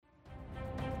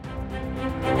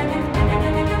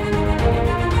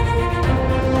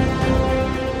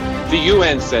The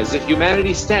UN says that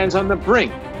humanity stands on the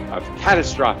brink of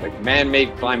catastrophic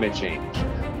man-made climate change.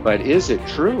 But is it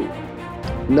true?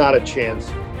 Not a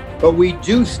chance. But we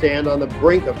do stand on the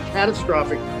brink of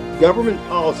catastrophic government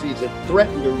policies that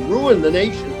threaten to ruin the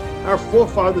nation our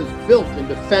forefathers built and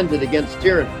defended against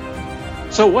tyranny.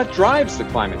 So what drives the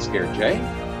climate scare, Jay?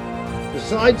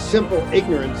 Besides simple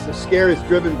ignorance, the scare is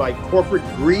driven by corporate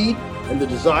greed and the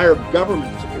desire of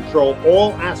government to control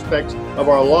all aspects of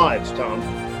our lives, Tom.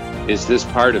 Is this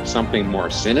part of something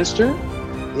more sinister?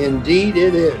 Indeed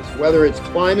it is. Whether it's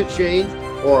climate change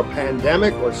or a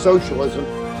pandemic or socialism,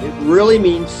 it really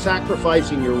means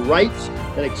sacrificing your rights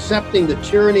and accepting the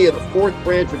tyranny of the fourth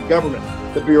branch of government,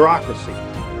 the bureaucracy.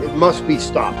 It must be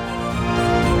stopped.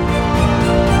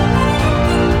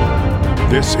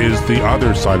 This is The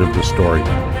Other Side of the Story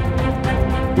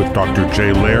with Dr.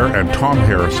 Jay Lehr and Tom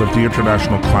Harris of the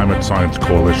International Climate Science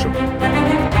Coalition.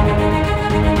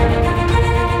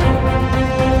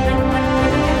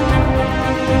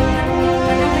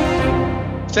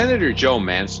 Senator Joe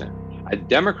Manchin, a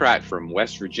Democrat from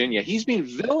West Virginia, he's been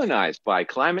villainized by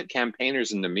climate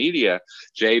campaigners in the media,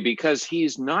 Jay, because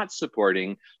he's not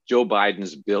supporting Joe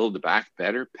Biden's Build Back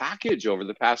Better package over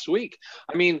the past week.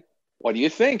 I mean, what do you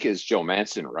think? Is Joe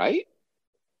Manchin right?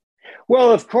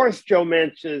 Well, of course, Joe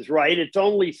Manchin is right. It's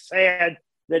only sad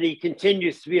that he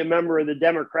continues to be a member of the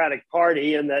Democratic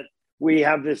Party and that we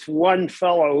have this one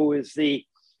fellow who is the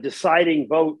deciding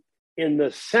vote in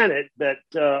the Senate that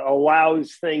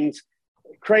allows things,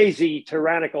 crazy,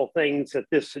 tyrannical things that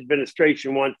this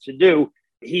administration wants to do.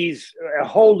 He's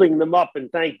holding them up, and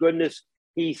thank goodness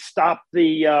he stopped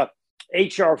the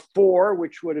H.R. 4,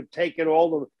 which would have taken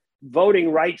all the voting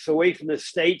rights away from the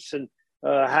states and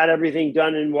had everything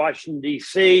done in Washington,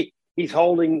 D.C. He's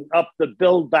holding up the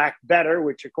Build Back Better,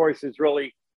 which, of course, is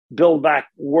really Build Back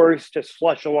Worse, just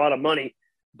flush a lot of money.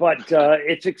 But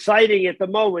it's exciting at the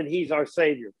moment. He's our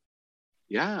savior.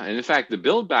 Yeah, and in fact, the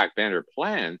Build Back Better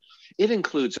plan, it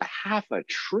includes $500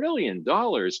 billion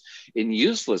in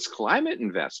useless climate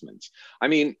investments. I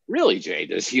mean, really, Jay,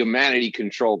 does humanity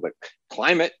control the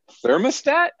climate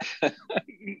thermostat?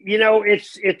 You know,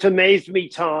 it's amazed me,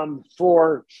 Tom,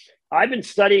 I've been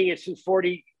studying it since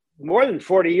more than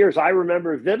 40 years. I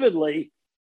remember vividly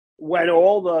when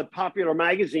all the popular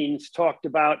magazines talked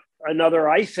about another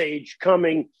ice age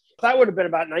coming. That would have been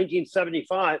about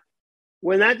 1975.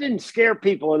 When that didn't scare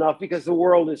people enough because the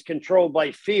world is controlled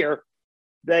by fear,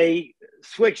 they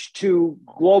switched to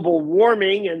global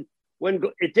warming. And when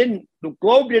the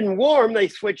globe didn't warm, they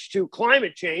switched to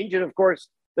climate change. And of course,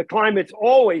 the climate's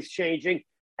always changing,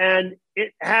 and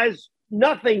it has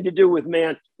nothing to do with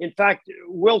man. In fact,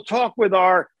 we'll talk with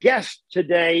our guest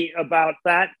today about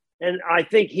that. And I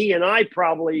think he and I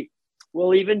probably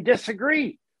will even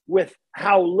disagree with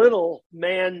how little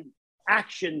man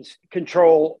actions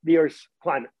control the Earth's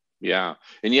climate. Yeah.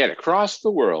 And yet across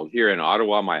the world, here in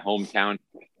Ottawa, my hometown,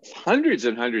 hundreds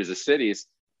and hundreds of cities,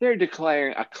 they're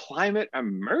declaring a climate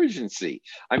emergency.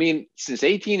 I mean, since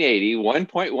 1880,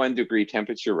 1.1 degree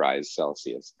temperature rise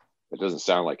Celsius. That doesn't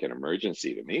sound like an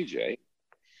emergency to me, Jay.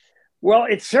 Well,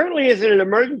 it certainly isn't an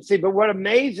emergency, but what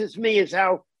amazes me is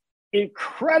how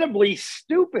incredibly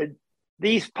stupid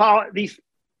these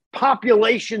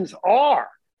populations are.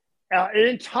 An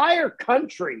entire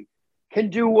country can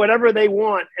do whatever they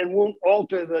want and won't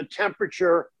alter the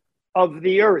temperature of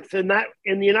the Earth. And that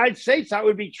in the United States, that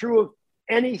would be true of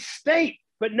any state.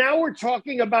 But now we're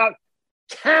talking about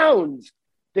towns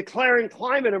declaring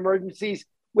climate emergencies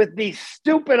with the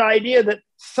stupid idea that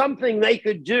something they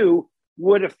could do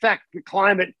would affect the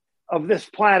climate of this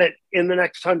planet in the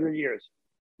next 100 years.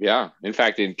 Yeah. In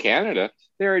fact, in Canada,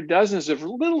 there are dozens of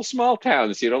little small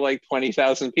towns, like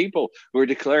 20,000 people who are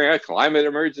declaring a climate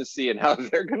emergency and how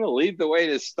they're going to lead the way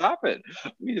to stop it.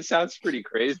 I mean, it sounds pretty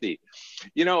crazy.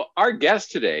 Our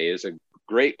guest today is a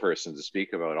great person to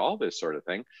speak about all this sort of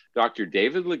thing. Dr.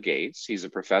 David Legates, he's a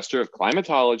professor of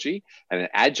climatology and an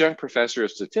adjunct professor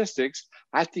of statistics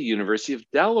at the University of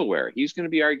Delaware. He's going to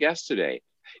be our guest today.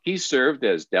 He served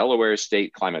as Delaware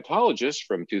state climatologist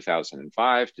from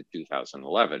 2005 to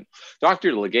 2011.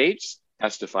 Dr. Legates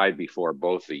testified before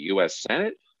both the U.S.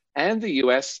 Senate and the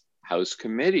U.S. House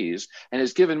committees and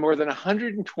has given more than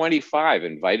 125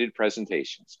 invited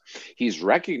presentations. He's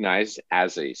recognized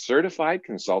as a certified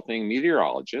consulting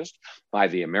meteorologist by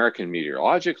the American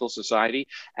Meteorological Society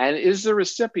and is the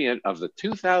recipient of the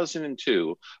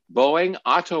 2002 Boeing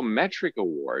Autometric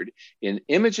Award in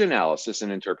Image Analysis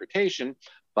and Interpretation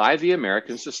by the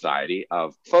American Society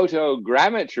of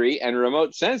Photogrammetry and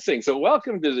Remote Sensing. So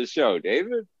welcome to the show,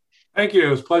 David. Thank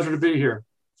you. It's a pleasure to be here.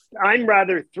 I'm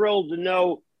rather thrilled to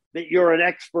know that you're an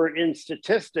expert in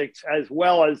statistics as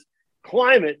well as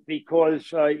climate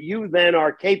because you then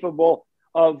are capable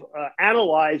of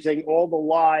analyzing all the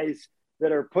lies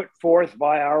that are put forth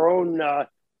by our own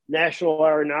National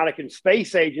Aeronautic and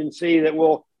Space Agency that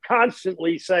will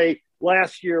constantly say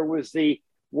last year was the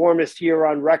warmest year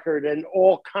on record and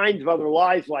all kinds of other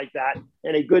lies like that.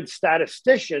 And a good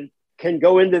statistician can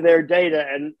go into their data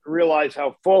and realize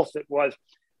how false it was.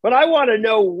 But I want to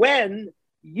know when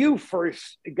you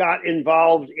first got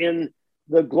involved in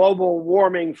the global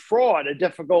warming fraud, a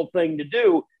difficult thing to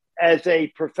do as a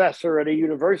professor at a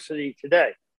university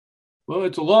today. Well,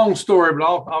 it's a long story, but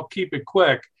I'll keep it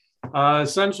quick.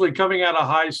 Essentially, coming out of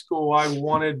high school, I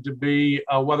wanted to be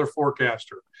a weather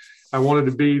forecaster. I wanted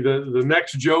to be the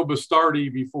next Joe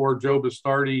Bastardi before Joe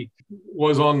Bastardi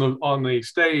was on the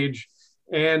stage.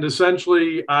 And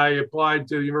essentially, I applied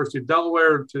to the University of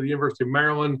Delaware, to the University of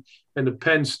Maryland, and to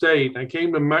Penn State. I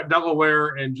came to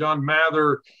Delaware, and John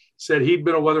Mather said he'd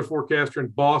been a weather forecaster in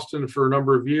Boston for a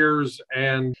number of years.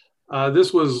 And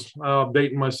this was,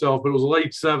 dating myself, but it was the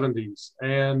late 70s.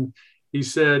 And he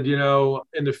said, you know,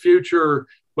 in the future,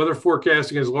 weather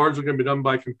forecasting is largely going to be done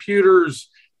by computers.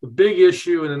 The big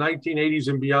issue in the 1980s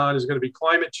and beyond is going to be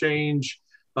climate change,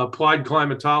 applied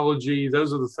climatology.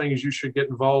 Those are the things you should get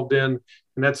involved in.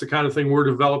 And that's the kind of thing we're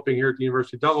developing here at the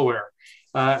University of Delaware.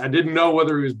 I didn't know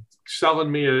whether he was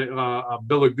selling me a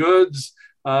bill of goods.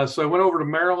 So I went over to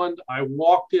Maryland. I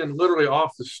walked in literally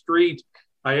off the street.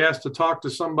 I asked to talk to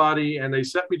somebody, and they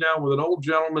set me down with an old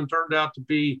gentleman, turned out to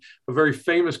be a very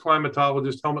famous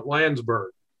climatologist, Helmut Landsberg.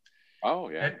 Oh,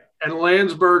 yeah. And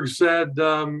Landsberg said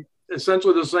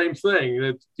essentially the same thing,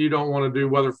 that you don't want to do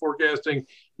weather forecasting.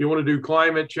 You want to do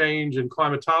climate change and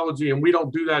climatology, and we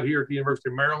don't do that here at the University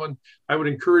of Maryland. I would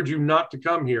encourage you not to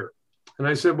come here. And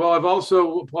I said, well, I've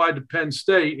also applied to Penn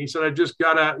State. And he said, I just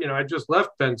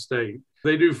left Penn State.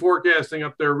 They do forecasting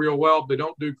up there real well. They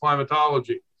don't do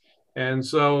climatology. And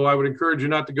so I would encourage you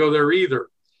not to go there either.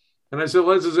 And I said,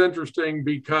 well, this is interesting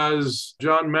because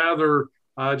John Mather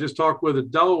just talked with at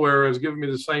Delaware, has given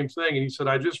me the same thing. And he said,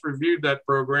 I just reviewed that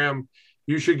program.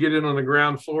 You should get in on the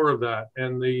ground floor of that.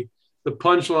 And the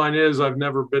punchline is I've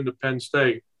never been to Penn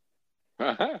State.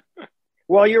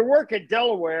 Well, your work at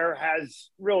Delaware has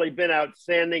really been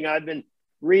outstanding. I've been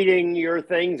reading your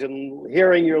things and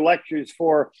hearing your lectures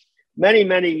for many,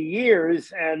 many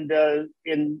years. And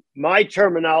in my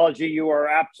terminology, you are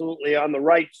absolutely on the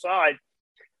right side.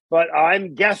 But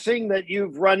I'm guessing that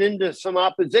you've run into some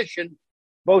opposition,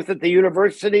 both at the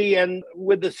university and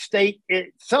with the state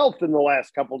itself in the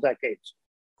last couple of decades.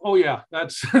 Oh, yeah,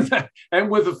 that's and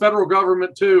with the federal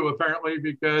government, too, apparently,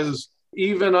 because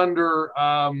even under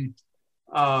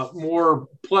more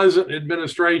pleasant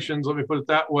administrations, let me put it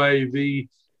that way,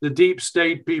 the deep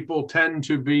state people tend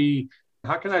to be,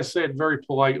 how can I say it very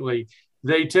politely?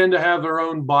 They tend to have their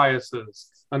own biases.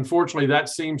 Unfortunately, that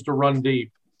seems to run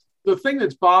deep. The thing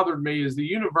that's bothered me is the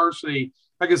university.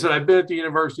 Like I said, I've been at the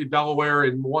University of Delaware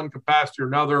in one capacity or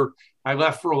another. I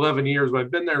left for 11 years, but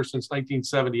I've been there since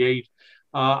 1978.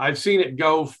 I've seen it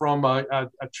go from a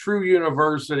true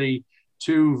university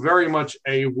to very much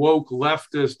a woke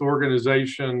leftist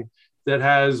organization that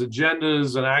has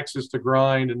agendas and axes to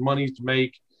grind and money to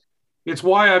make. It's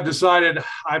why I've decided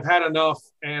I've had enough,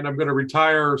 and I'm going to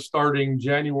retire starting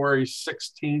January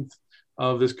 16th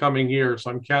of this coming year.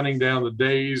 So I'm counting down the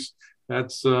days.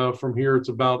 That's from here, it's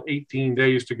about 18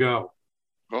 days to go.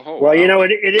 Oh, well, you know,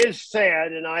 it is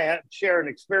sad, and I share an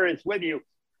experience with you.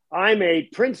 I'm a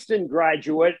Princeton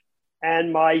graduate,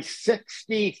 and my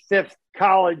 65th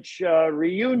college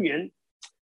reunion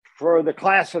for the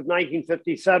class of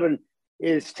 1957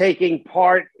 is taking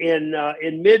part in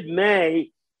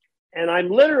mid-May. And I'm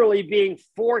literally being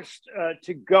forced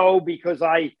to go because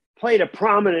I played a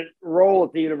prominent role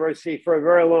at the university for a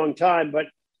very long time. But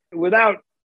without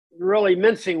really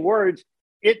mincing words,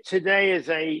 it today is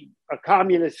a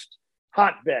communist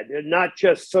hotbed, and not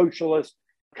just socialist,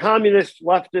 communist,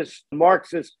 leftist,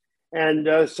 Marxist.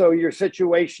 And so your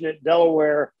situation at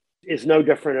Delaware is no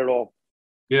different at all.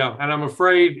 Yeah, and I'm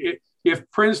afraid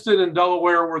if Princeton and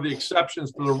Delaware were the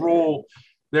exceptions to the rule,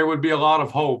 there would be a lot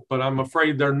of hope, but I'm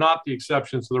afraid they're not the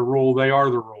exceptions to the rule. They are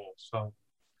the rule.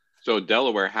 So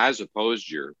Delaware has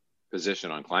opposed your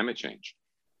position on climate change.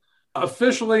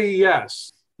 Officially,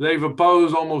 yes. They've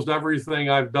opposed almost everything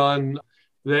I've done.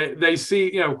 They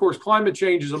see, of course, climate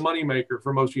change is a moneymaker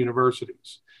for most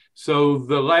universities. So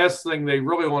the last thing they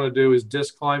really want to do is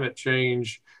diss climate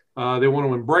change. They want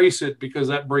to embrace it because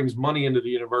that brings money into the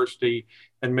university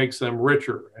and makes them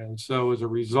richer. And so as a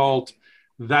result,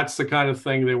 that's the kind of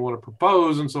thing they want to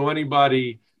propose. And so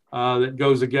anybody that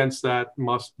goes against that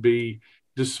must be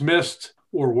dismissed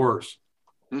or worse.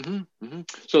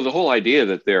 So the whole idea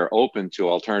that they're open to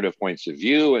alternative points of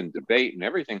view and debate and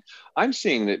everything, I'm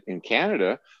seeing that in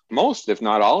Canada, most, if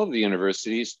not all of the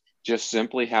universities just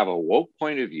simply have a woke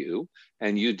point of view,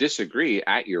 and you disagree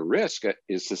at your risk.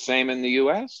 Is the same in the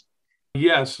US?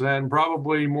 Yes, and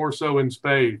probably more so in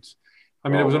spades. I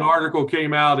mean, there was an article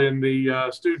came out in the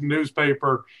student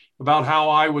newspaper about how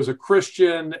I was a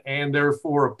Christian and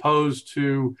therefore opposed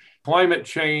to climate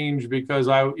change because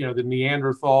the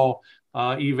Neanderthal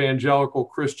evangelical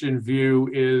Christian view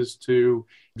is to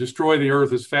destroy the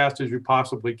earth as fast as you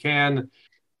possibly can.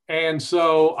 And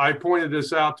so I pointed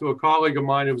this out to a colleague of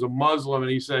mine who was a Muslim,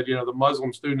 and he said, the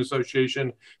Muslim Student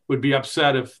Association would be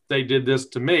upset if they did this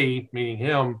to me, meaning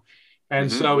him. And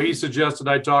so he suggested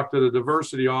I talk to the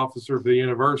diversity officer of the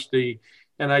university.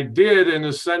 And I did. And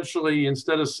essentially,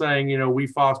 instead of saying, we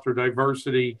foster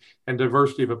diversity and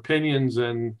diversity of opinions,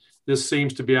 and this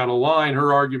seems to be out of line,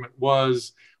 her argument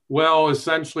was, well,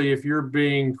 essentially, if you're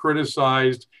being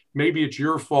criticized, maybe it's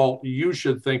your fault. You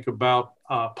should think about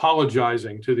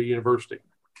apologizing to the university.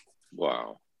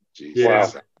 Wow. Jeez. Yeah,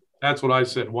 wow. That's what I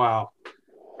said. Wow.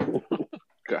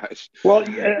 Gosh. Well,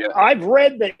 I've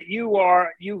read that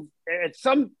you at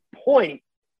some point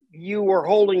you were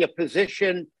holding a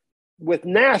position with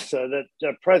NASA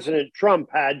that President Trump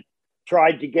had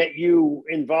tried to get you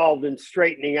involved in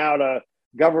straightening out a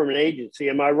government agency.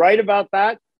 Am I right about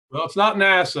that? Well, it's not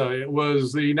NASA. It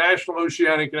was the National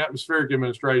Oceanic and Atmospheric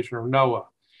Administration, or NOAA.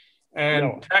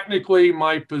 And technically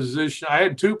my position, I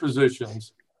had two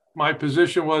positions. My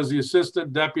position was the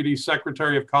Assistant Deputy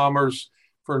Secretary of Commerce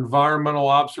for Environmental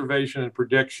Observation and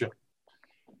Prediction.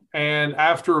 And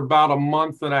after about a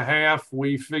month and a half,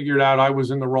 we figured out I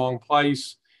was in the wrong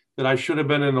place, that I should have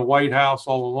been in the White House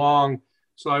all along.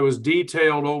 So I was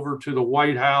detailed over to the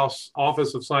White House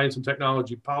Office of Science and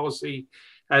Technology Policy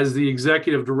as the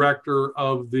executive director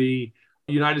of the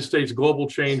United States Global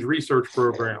Change Research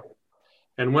Program.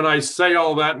 And when I say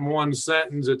all that in one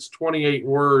sentence, it's 28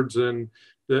 words. And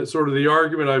the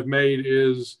argument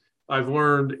I've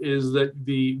learned is that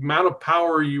the amount of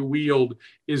power you wield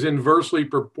is inversely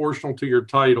proportional to your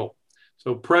title.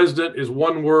 So president is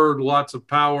one word, lots of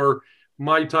power.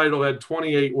 My title had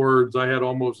 28 words. I had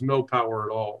almost no power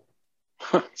at all.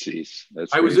 Jeez,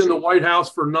 I was in the White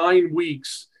House for 9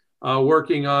 weeks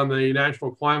working on the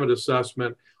National Climate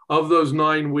Assessment. Of those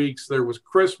 9 weeks, there was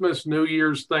Christmas, New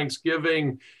Year's,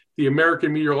 Thanksgiving, the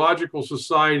American Meteorological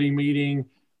Society meeting,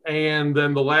 and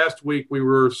then the last week we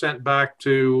were sent back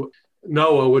to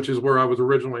NOAA, which is where I was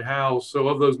originally housed. So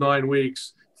of those 9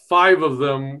 weeks, 5 of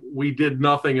them, we did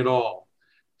nothing at all.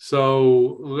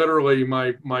 So literally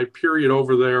my period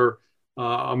over there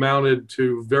amounted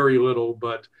to very little,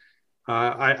 but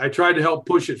I tried to help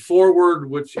push it forward,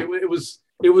 which it was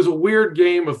a weird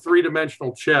game of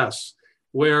three-dimensional chess,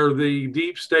 where the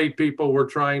deep state people were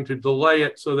trying to delay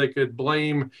it so they could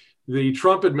blame the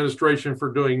Trump administration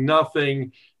for doing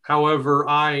nothing. However,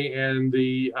 I and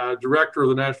the director of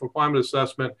the National Climate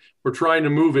Assessment were trying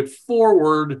to move it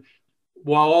forward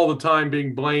while all the time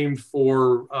being blamed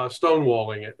for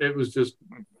stonewalling it. It was just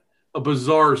a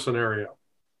bizarre scenario.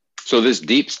 So this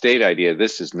deep state idea,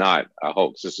 this is not a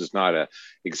hoax. This is not an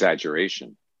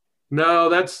exaggeration. No,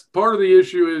 that's part of the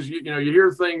issue is, you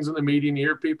hear things in the media and you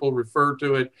hear people refer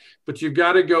to it, but you've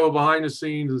got to go behind the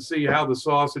scenes and see how the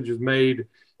sausage is made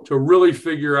to really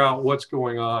figure out what's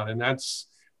going on. And that's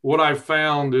what I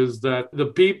found, is that the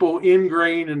people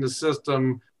ingrained in the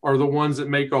system are the ones that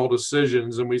make all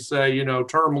decisions. And we say,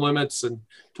 term limits and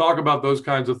talk about those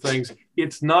kinds of things.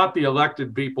 It's not the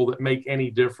elected people that make any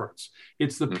difference.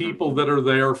 It's the people that are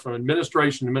there from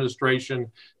administration to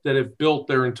administration that have built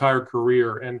their entire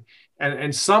career.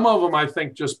 And some of them, I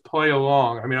think, just play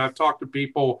along. I mean, I've talked to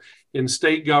people in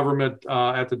state government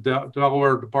at the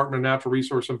Delaware Department of Natural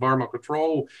Resource and Environmental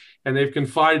Control, and they've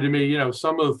confided to me,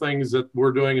 some of the things that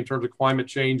we're doing in terms of climate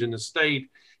change in the state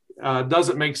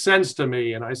doesn't make sense to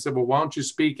me. And I said, well, why don't you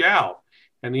speak out?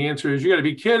 And the answer is, you got to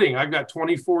be kidding. I've got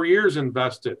 24 years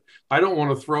invested. I don't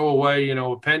want to throw away,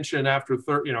 a pension after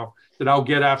 30, that I'll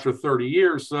get after 30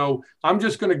 years. So I'm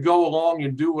just going to go along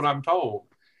and do what I'm told.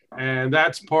 And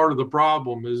that's part of the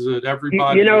problem, is that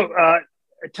everybody,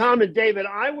 Tom and David,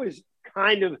 I was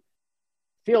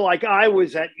feel like I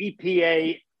was at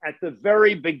EPA at the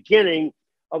very beginning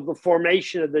of the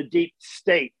formation of the deep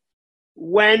state.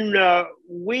 When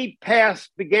we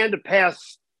began to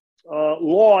pass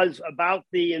laws about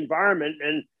the environment,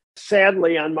 and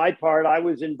sadly, on my part, I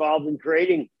was involved in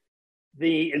creating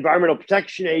the Environmental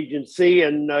Protection Agency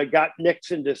and got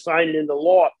Nixon to sign it into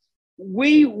law.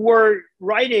 We were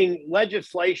writing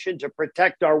legislation to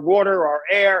protect our water, our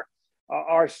air,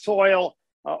 our soil,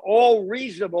 all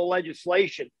reasonable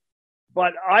legislation.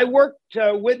 But I worked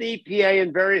with EPA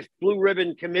and various blue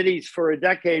ribbon committees for a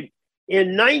decade.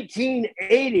 In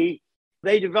 1980,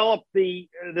 they developed the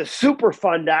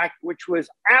Superfund Act, which was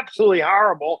absolutely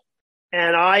horrible.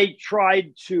 And I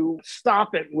tried to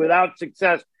stop it without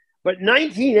success. But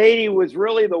 1980 was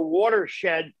really the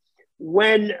watershed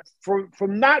when,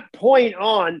 from that point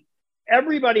on,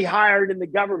 everybody hired in the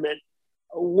government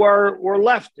were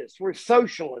leftists, were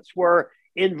socialists, were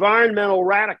environmental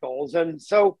radicals. And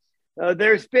so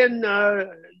there's been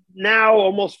now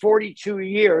almost 42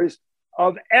 years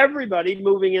of everybody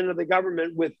moving into the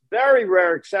government, with very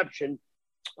rare exception,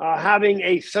 having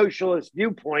a socialist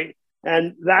viewpoint.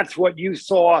 And that's what you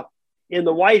saw in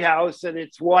the White House. And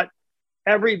it's what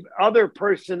every other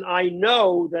person I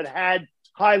know that had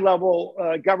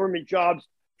high-level government jobs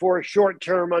for a short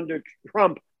term under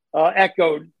Trump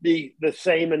echoed the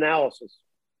same analysis.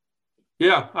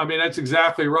 Yeah, I mean, that's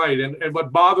exactly right. And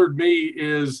what bothered me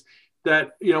is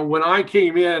that, when I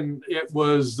came in, it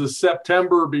was the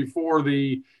September before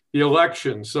the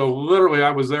election. So literally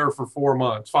I was there for 4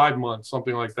 months, 5 months,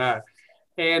 something like that.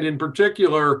 And in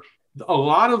particular, a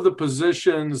lot of the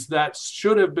positions that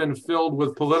should have been filled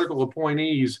with political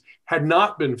appointees had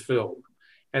not been filled.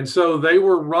 And so they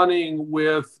were running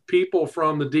with people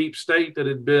from the deep state that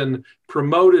had been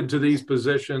promoted to these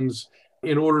positions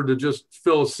in order to just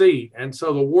fill a seat. And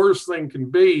so the worst thing can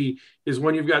be is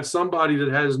when you've got somebody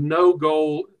that has no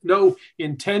goal, no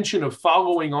intention of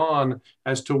following on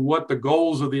as to what the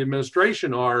goals of the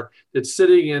administration are, that's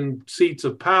sitting in seats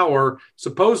of power,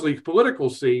 supposedly political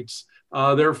seats,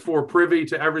 therefore privy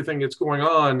to everything that's going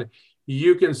on.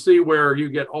 You can see where you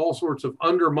get all sorts of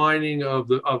undermining of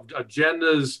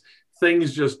agendas.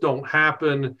 Things just don't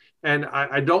happen. And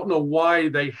I don't know why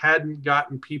they hadn't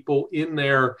gotten people in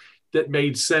there that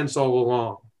made sense all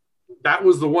along. That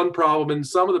was the one problem. And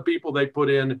some of the people they put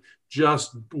in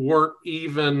just weren't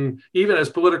even as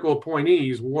political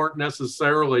appointees, weren't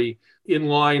necessarily in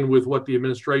line with what the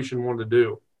administration wanted to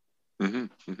do.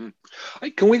 Mm-hmm, mm-hmm.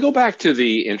 Can we go back to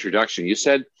the introduction? You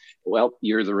said, well,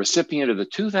 you're the recipient of the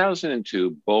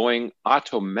 2002 Boeing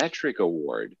Autometric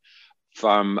Award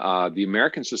from the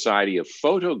American Society of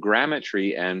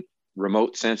Photogrammetry and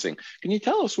Remote Sensing. Can you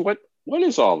tell us what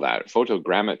is all that?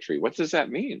 Photogrammetry, what does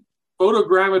that mean?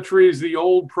 Photogrammetry is the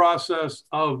old process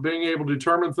of being able to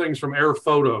determine things from air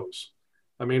photos.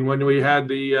 I mean, when we had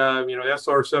the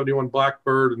SR-71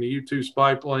 Blackbird and the U-2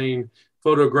 spy plane,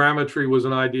 photogrammetry was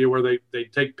an idea where they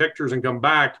take pictures and come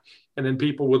back, and then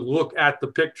people would look at the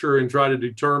picture and try to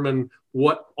determine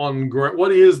what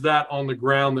is that on the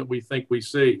ground that we think we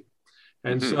see.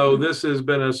 And so this has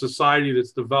been a society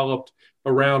that's developed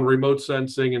around remote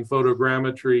sensing and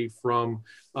photogrammetry from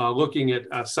looking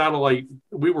at satellite.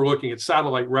 We were looking at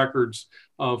satellite records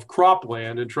of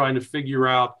cropland and trying to figure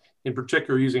out, in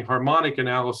particular using harmonic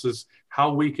analysis,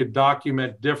 how we could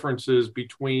document differences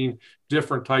between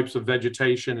different types of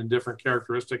vegetation and different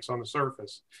characteristics on the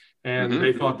surface. And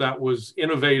they thought that was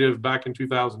innovative back in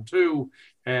 2002.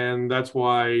 And that's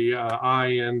why I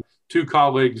and two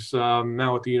colleagues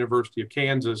now at the University of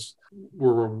Kansas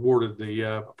were awarded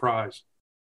the prize.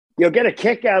 You'll get a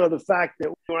kick out of the fact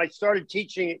that when I started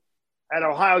teaching at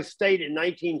Ohio State in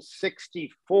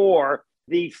 1964,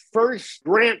 the first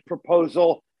grant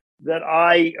proposal that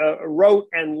I wrote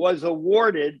and was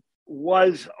awarded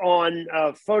was on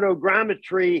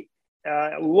photogrammetry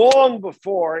long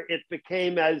before it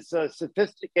became as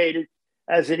sophisticated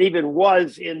as it even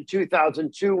was in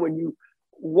 2002 when you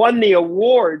won the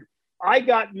award. I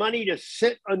got money to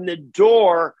sit on the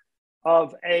door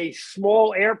of a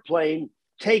small airplane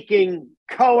taking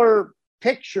color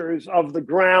pictures of the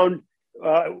ground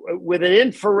with an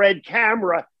infrared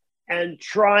camera and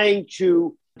trying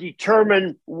to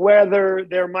determine whether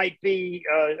there might be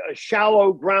a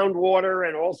shallow groundwater,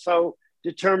 and also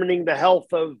determining the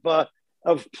health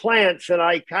of plants. And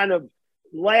I kind of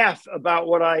laugh about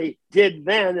what I did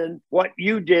then and what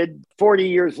you did 40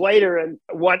 years later and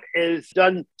what is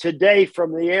done today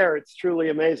from the air. It's truly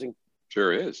amazing.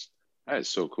 Sure is. That is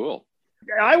so cool.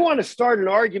 I want to start an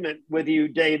argument with you,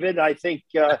 David. I think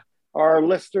our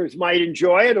listeners might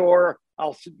enjoy it, or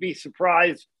I'll be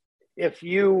surprised if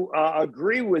you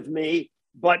agree with me.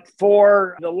 But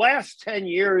for the last 10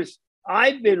 years,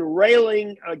 I've been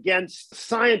railing against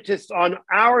scientists on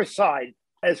our side,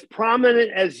 as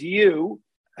prominent as you,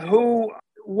 who,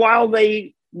 while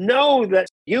they know that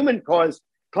human-caused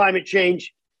climate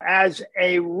change as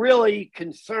a really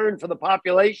concern for the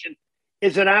population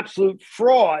is an absolute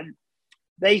fraud,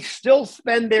 they still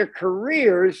spend their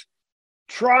careers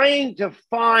trying to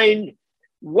find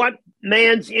what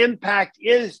man's impact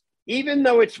is even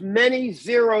though it's many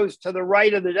zeros to the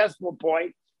right of the decimal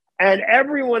point, and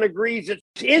everyone agrees it's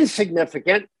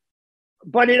insignificant,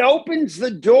 but it opens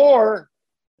the door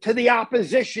to the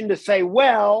opposition to say,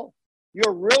 well,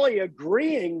 you're really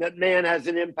agreeing that man has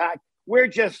an impact. We're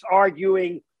just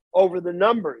arguing over the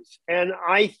numbers. And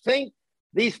I think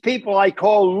these people I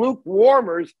call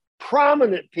lukewarmers,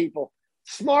 prominent people,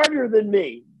 smarter than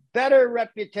me, better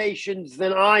reputations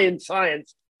than I in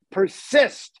science,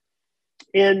 persist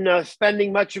in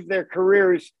spending much of their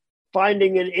careers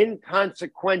finding an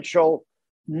inconsequential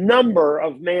number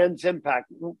of man's impact.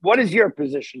 What is your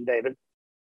position, David?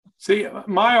 See,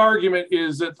 my argument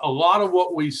is that a lot of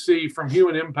what we see from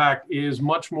human impact is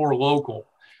much more local.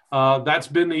 That's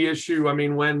been the issue. I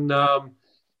mean, when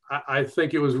I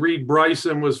think it was Reed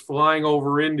Bryson was flying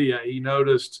over India, he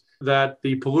noticed that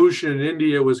the pollution in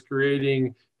India was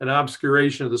creating an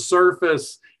obscuration of the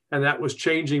surface, and that was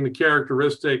changing the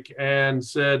characteristic, and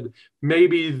said,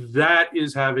 maybe that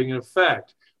is having an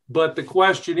effect. But the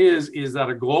question is that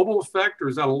a global effect or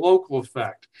is that a local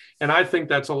effect? And I think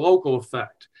that's a local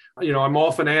effect. You know, I'm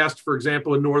often asked, for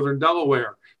example, in northern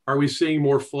Delaware, are we seeing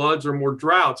more floods or more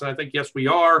droughts? And I think, yes, we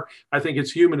are. I think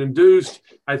it's human induced.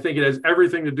 I think it has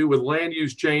everything to do with land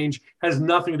use change, has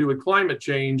nothing to do with climate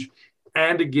change.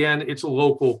 And again, it's a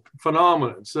local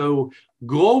phenomenon. So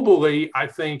globally, I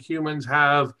think humans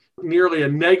have nearly a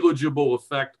negligible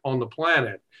effect on the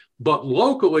planet. But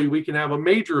locally, we can have a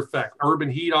major effect. Urban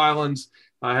heat islands,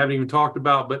 I haven't even talked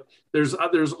about, but there's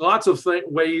lots of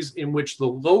ways in which the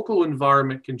local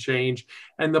environment can change.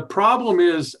 And the problem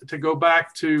is, to go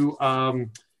back to,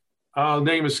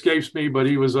 name escapes me, but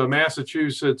he was a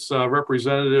Massachusetts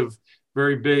representative,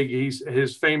 very big.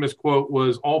 His famous quote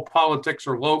was, all politics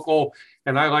are local.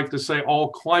 And I like to say all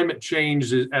climate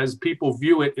change, as people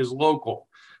view it, is local.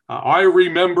 I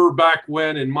remember back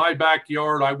when in my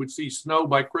backyard, I would see snow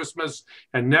by Christmas,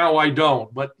 and now I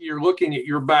don't. But you're looking at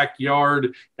your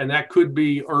backyard, and that could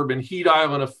be urban heat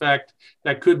island effect.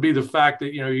 That could be the fact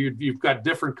that, you know, you've got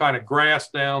different kind of grass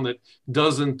down that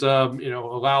doesn't,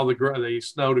 allow the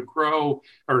snow to grow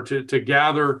or to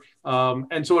gather.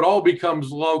 And so it all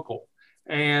becomes local.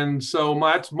 And so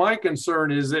my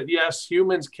concern is that, yes,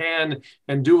 humans can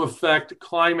and do affect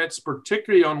climates,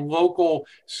 particularly on local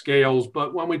scales.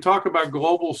 But when we talk about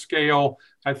global scale,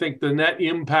 I think the net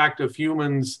impact of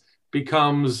humans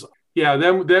becomes,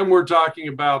 then we're talking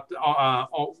about,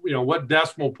 what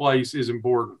decimal place is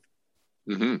important.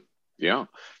 Mm-hmm. Yeah.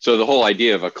 So the whole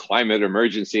idea of a climate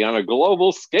emergency on a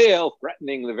global scale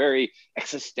threatening the very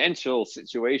existential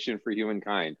situation for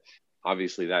humankind,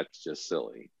 obviously that's just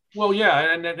silly. Well,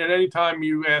 yeah, and at any time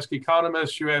you ask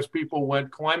economists, you ask people when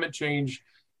climate change,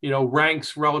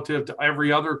 ranks relative to every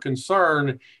other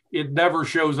concern, it never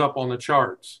shows up on the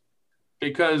charts.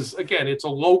 Because, again, it's a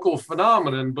local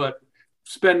phenomenon, but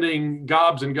spending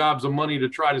gobs and gobs of money to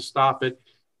try to stop it,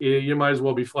 you might as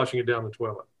well be flushing it down the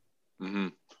toilet. Mm-hmm.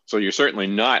 So you're certainly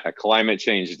not a climate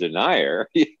change denier.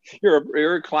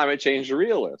 You're a climate change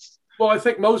realist. Well, I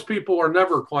think most people are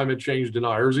never climate change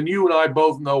deniers, and you and I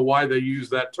both know why they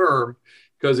use that term,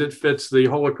 because it fits the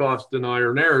Holocaust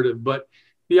denier narrative. But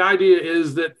the idea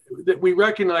is that we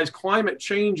recognize climate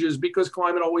changes because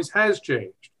climate always has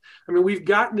changed. I mean, we've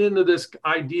gotten into this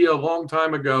idea a long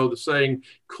time ago, the saying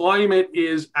climate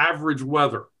is average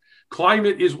weather.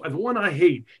 Climate is, the one I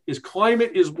hate is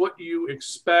climate is what you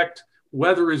expect,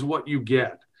 weather is what you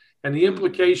get. And the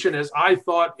implication, as I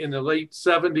thought in the late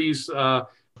 70s,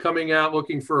 coming out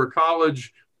looking for a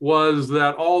college, was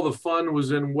that all the fun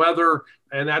was in weather,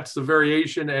 and that's the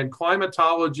variation. And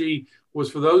climatology was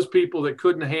for those people that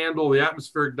couldn't handle the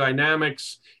atmospheric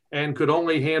dynamics and could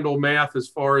only handle math as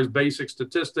far as basic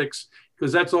statistics,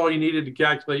 because that's all you needed to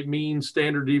calculate means,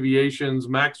 standard deviations,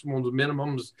 maximums,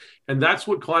 minimums. And that's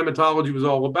what climatology was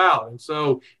all about. And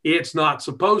so it's not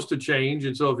supposed to change.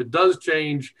 And so if it does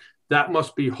change, that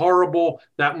must be horrible.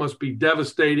 That must be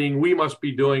devastating. We must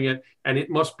be doing it, and it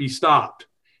must be stopped.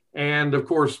 And of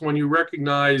course, when you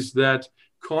recognize that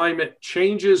climate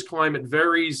changes, climate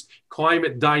varies,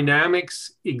 climate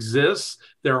dynamics exists,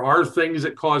 there are things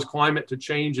that cause climate to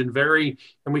change and vary.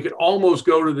 And we could almost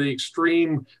go to the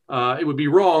extreme. It would be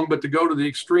wrong, but to go to the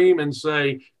extreme and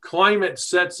say climate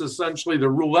sets essentially the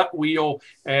roulette wheel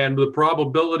and the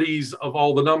probabilities of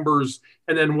all the numbers,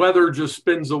 and then weather just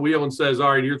spins the wheel and says,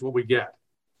 all right, here's what we get.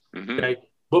 Mm-hmm. Okay.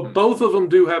 But both of them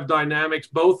do have dynamics.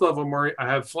 Both of them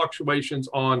have fluctuations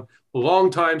on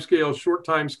long time scales, short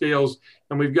time scales.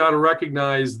 And we've got to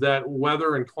recognize that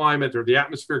weather and climate, or the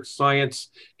atmospheric science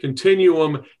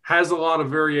continuum, has a lot of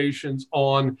variations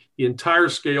on the entire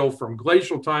scale, from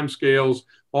glacial time scales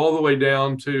all the way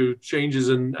down to changes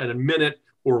in a minute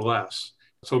or less.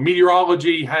 So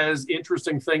meteorology has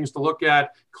interesting things to look at.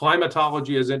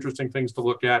 Climatology has interesting things to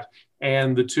look at.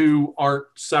 And the two aren't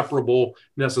separable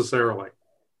necessarily.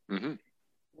 Mm-hmm.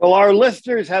 Well, our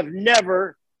listeners have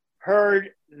never heard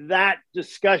that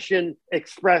discussion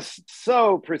expressed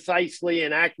so precisely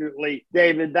and accurately.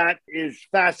 David, that is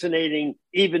fascinating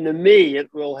even to me. It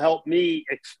will help me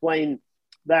explain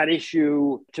that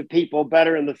issue to people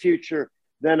better in the future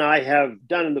than I have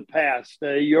done in the past.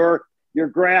 Your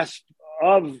grasp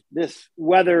of this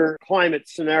weather climate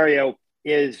scenario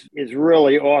is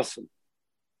really awesome.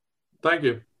 Thank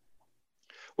you.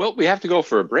 Well, we have to go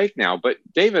for a break now, but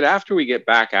David, after we get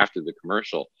back after the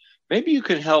commercial, maybe you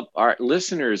can help our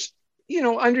listeners,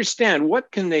 understand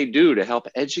what can they do to help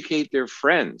educate their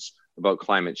friends about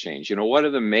climate change. What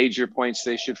are the major points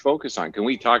they should focus on? Can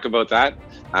we talk about that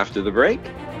after the break?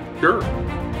 Sure.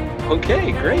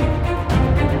 Okay, great.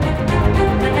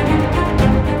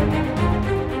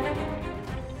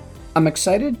 I'm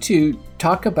excited to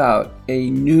talk about a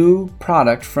new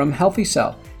product from Healthy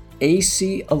Cell,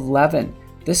 AC11.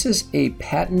 This is a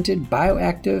patented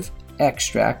bioactive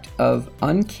extract of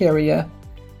Uncaria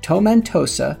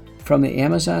tomentosa from the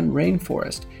Amazon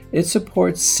rainforest. It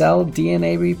supports cell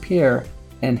DNA repair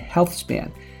and health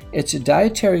span. It's a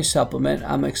dietary supplement.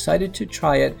 I'm excited to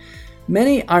try it.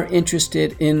 Many are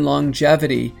interested in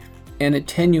longevity and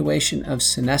attenuation of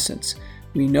senescence.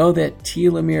 We know that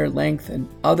telomere length and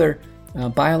other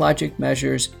biologic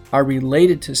measures are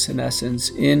related to senescence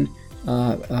in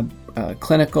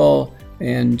clinical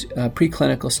and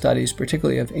preclinical studies,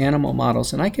 particularly of animal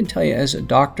models. And I can tell you as a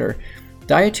doctor,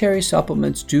 dietary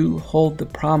supplements do hold the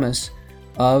promise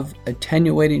of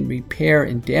attenuating repair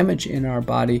and damage in our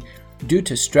body due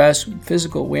to stress,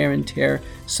 physical wear and tear,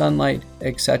 sunlight,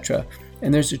 etc.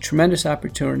 And there's a tremendous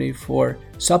opportunity for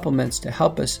supplements to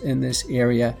help us in this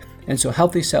area. And so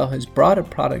Healthy Cell has brought a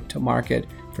product to market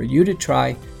for you to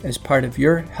try as part of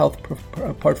your health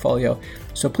portfolio.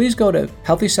 So please go to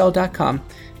healthycell.com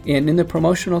and in the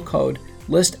promotional code,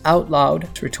 list out loud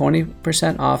for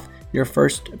 20% off your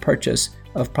first purchase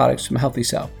of products from Healthy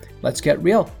Cell. Let's get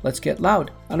real. Let's get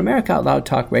loud on America Out Loud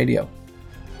Talk Radio.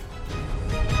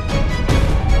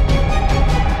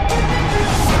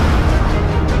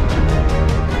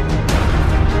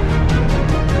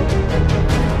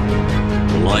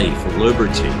 Life,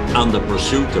 liberty, and the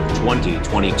pursuit of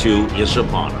 2022 is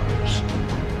upon us.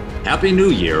 Happy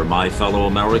New Year, my fellow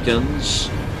Americans.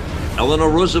 Eleanor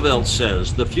Roosevelt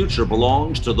says the future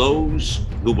belongs to those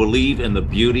who believe in the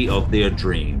beauty of their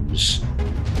dreams.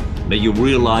 May you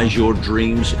realize your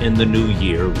dreams in the new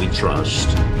year, we trust.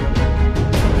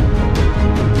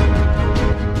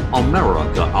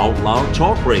 America Out Loud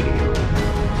Talk Radio.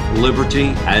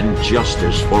 Liberty and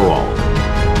justice for all.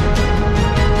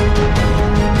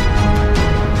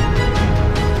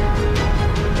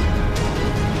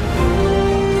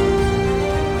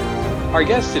 Our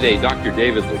guest today, Dr.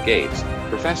 David Legates,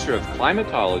 professor of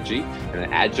climatology and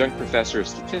an adjunct professor of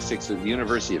statistics at the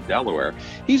University of Delaware.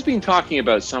 He's been talking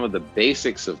about some of the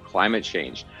basics of climate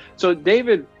change. So,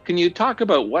 David, can you talk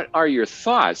about what are your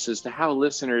thoughts as to how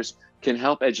listeners can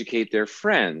help educate their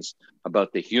friends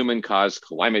about the human-caused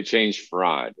climate change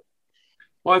fraud?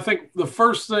 Well, I think the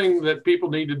first thing that people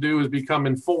need to do is become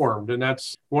informed. And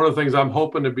that's one of the things I'm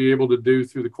hoping to be able to do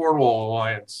through the Cornwall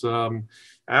Alliance.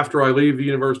 After I leave the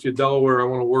University of Delaware, I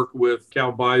want to work with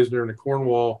Cal Beisner and the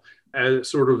Cornwall as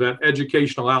sort of that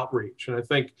educational outreach. And I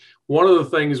think one of the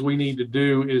things we need to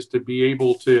do is to be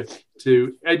able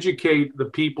to educate the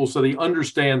people so they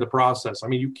understand the process. I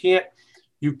mean,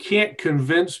 you can't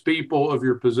convince people of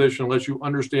your position unless you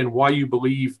understand why you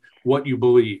believe what you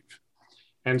believe.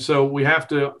 And so we have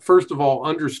to, first of all,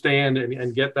 understand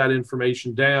and get that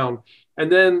information down. And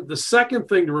then the second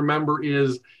thing to remember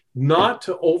is not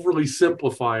to overly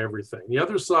simplify everything. The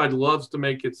other side loves to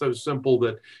make it so simple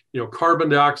that, carbon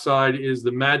dioxide is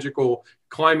the magical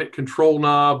climate control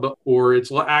knob, or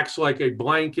it acts like a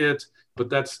blanket, but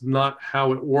that's not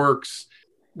how it works.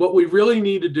 What we really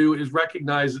need to do is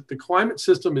recognize that the climate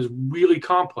system is really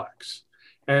complex,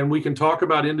 and we can talk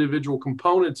about individual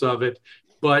components of it,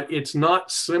 but it's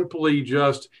not simply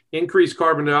just increased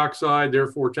carbon dioxide,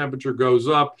 therefore temperature goes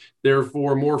up,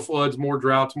 therefore more floods, more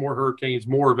droughts, more hurricanes,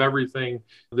 more of everything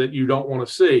that you don't want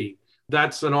to see.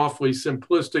 That's an awfully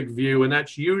simplistic view, and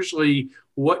that's usually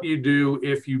what you do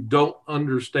if you don't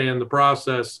understand the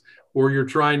process or you're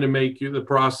trying to make the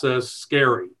process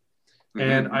scary. Mm-hmm.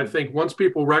 And I think once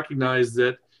people recognize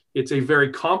that it's a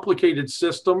very complicated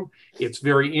system, it's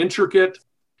very intricate,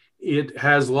 it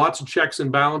has lots of checks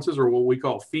and balances, or what we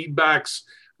call feedbacks,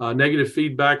 negative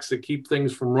feedbacks that keep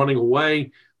things from running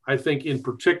away. I think in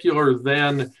particular,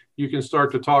 then you can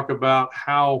start to talk about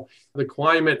how the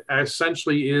climate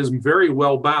essentially is very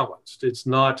well balanced. It's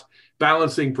not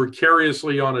balancing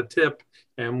precariously on a tip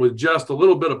and with just a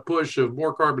little bit of push of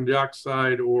more carbon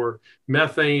dioxide or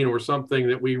methane or something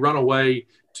that we run away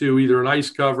to either an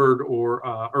ice-covered or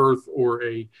Earth or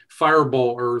a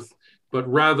fireball Earth,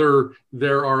 but rather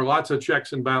there are lots of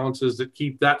checks and balances that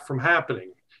keep that from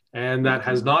happening. And that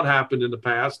has not happened in the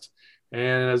past.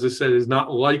 And as I said, is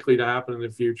not likely to happen in the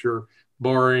future,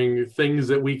 barring things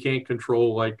that we can't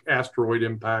control, like asteroid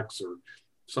impacts or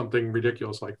something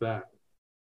ridiculous like that.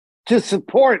 To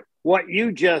support what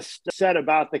you just said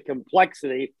about the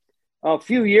complexity, a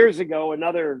few years ago,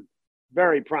 another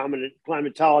very prominent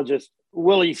climatologist,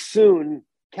 Willie Soon,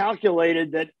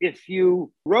 calculated that if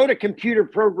you wrote a computer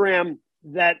program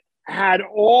that had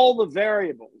all the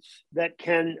variables that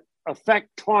can affect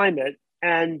climate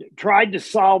and tried to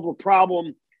solve a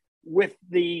problem with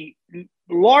the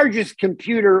largest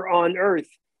computer on Earth,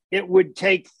 it would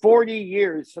take 40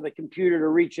 years for the computer to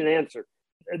reach an answer.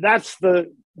 That's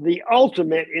the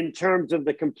ultimate in terms of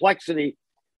the complexity.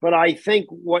 But I think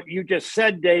what you just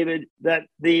said, David, that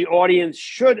the audience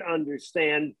should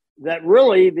understand that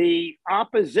really the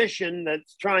opposition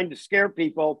that's trying to scare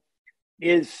people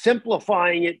is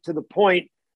simplifying it to the point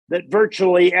that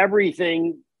virtually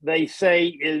everything they say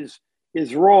is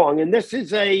wrong. And this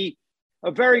is a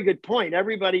very good point.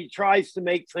 Everybody tries to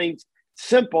make things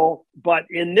simple, but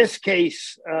in this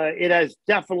case, it has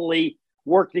definitely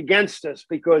worked against us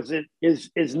because it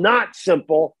is not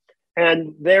simple.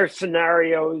 And their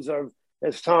scenarios of,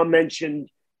 as Tom mentioned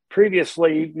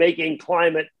previously, making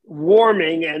climate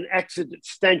warming an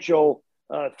existential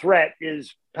threat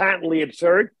is patently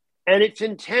absurd. And it's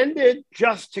intended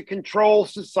just to control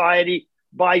society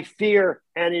by fear.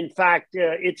 And in fact,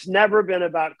 it's never been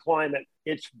about climate.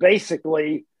 It's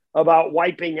basically about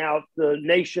wiping out the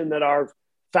nation that our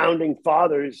founding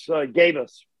fathers gave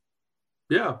us.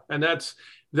 Yeah, and that's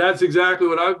exactly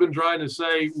what I've been trying to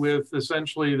say with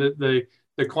essentially the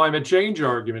climate change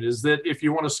argument, is that if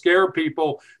you want to scare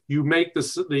people, you make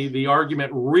the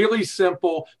argument really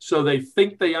simple so they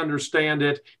think they understand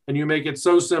it, and you make it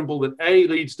so simple that A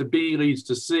leads to B leads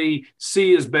to C.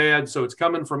 C is bad, so it's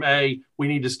coming from A. We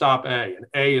need to stop A. And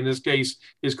A, in this case,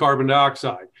 is carbon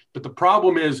dioxide. But the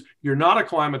problem is you're not a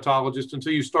climatologist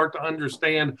until you start to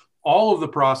understand all of the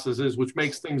processes, which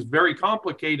makes things very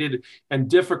complicated and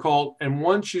difficult. And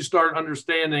once you start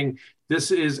understanding this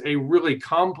is a really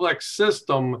complex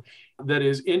system that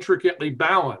is intricately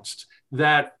balanced,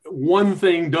 that one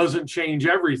thing doesn't change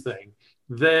everything,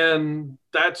 then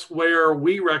that's where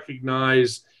we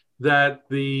recognize that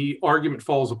the argument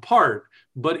falls apart.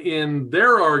 But in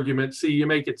their argument, see, you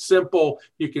make it simple,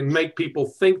 you can make people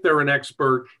think they're an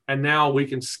expert, and now we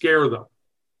can scare them.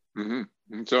 Mm-hmm.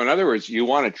 So in other words, you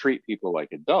want to treat people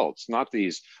like adults, not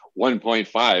these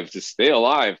 1.5 to stay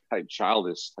alive type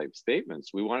childish type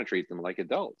statements. We want to treat them like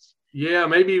adults. Yeah,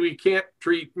 maybe we can't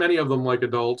treat many of them like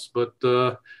adults, but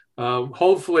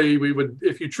hopefully we would,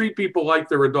 if you treat people like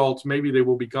they're adults, maybe they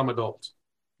will become adults.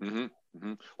 Mm-hmm.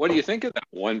 Mm-hmm. What do you think of that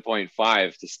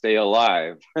 1.5 to stay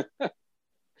alive?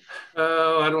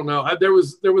 I don't know. There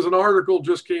was an article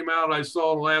just came out I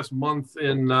saw last month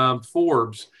in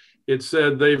Forbes. It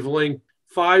said they've linked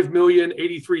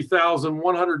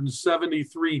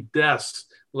 5,083,173 deaths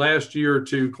last year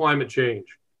to climate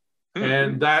change. Mm-hmm.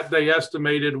 And that they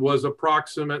estimated was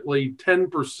approximately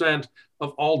 10%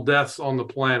 of all deaths on the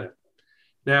planet.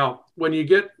 Now, when you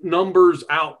get numbers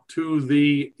out to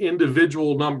the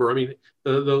individual number, I mean,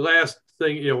 the last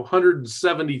thing,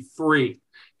 173,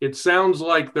 it sounds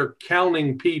like they're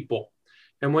counting people.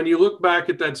 And when you look back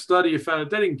at that study, you found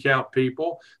that they didn't count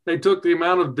people. They took the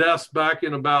amount of deaths back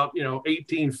in about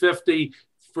 1850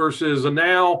 versus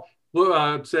now,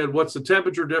 said, what's the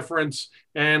temperature difference?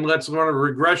 And let's run a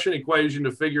regression equation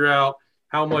to figure out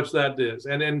how much that is.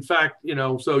 And in fact,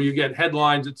 so you get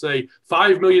headlines that say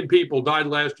 5 million people died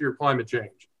last year of climate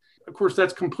change. Of course,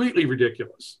 that's completely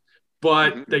ridiculous.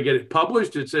 But they get it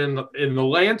published. It's in the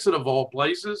Lancet of all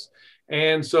places.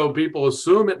 And so people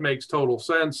assume it makes total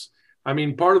sense. I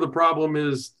mean, part of the problem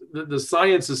is the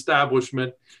science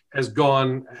establishment has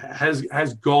gone.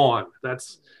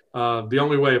 That's the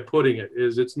only way of putting it,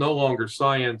 is it's no longer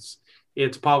science,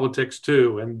 it's politics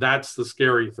too. And that's the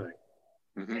scary thing.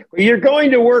 Mm-hmm. You're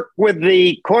going to work with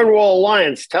the Cornwall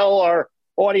Alliance. Tell our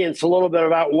audience a little bit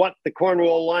about what the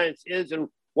Cornwall Alliance is and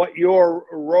what your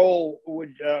role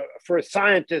would for a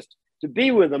scientist to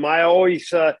be with them. I always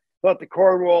thought the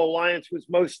Cornwall Alliance was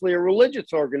mostly a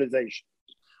religious organization.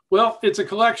 Well, it's a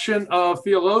collection of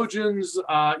theologians,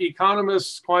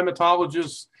 economists,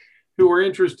 climatologists who are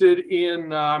interested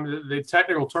in, the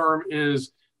technical term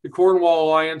is the Cornwall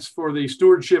Alliance for the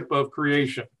Stewardship of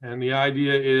Creation. And the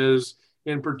idea is,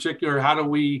 in particular, how do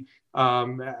we,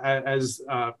 God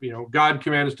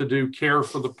commands us to do, care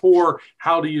for the poor?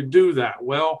 How do you do that?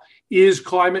 Well, is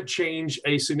climate change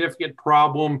a significant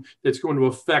problem that's going to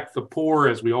affect the poor,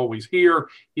 as we always hear?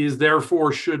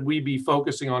 Should we be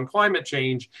focusing on climate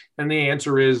change? And the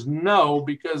answer is no,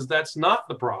 because that's not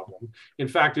the problem. In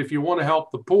fact, if you want to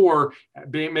help the poor,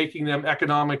 making them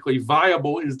economically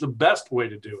viable is the best way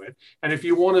to do it. And if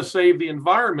you want to save the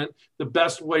environment, the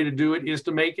best way to do it is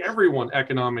to make everyone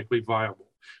economically viable.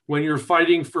 When you're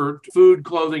fighting for food,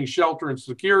 clothing, shelter, and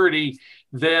security,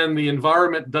 then the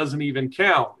environment doesn't even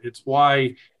count. It's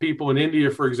why people in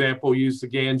India, for example, use the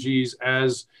Ganges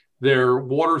as their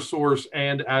water source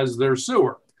and as their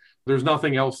sewer. There's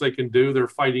nothing else they can do. They're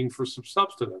fighting for some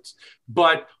subsistence.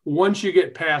 But once you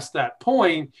get past that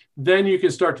point, then you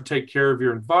can start to take care of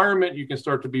your environment. You can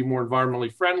start to be more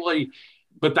environmentally friendly.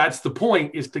 But that's the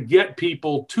point, is to get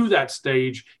people to that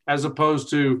stage as opposed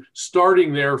to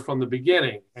starting there from the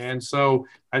beginning. And so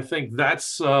I think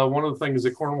that's one of the things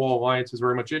that Cornwall Alliance is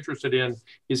very much interested in,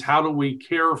 is how do we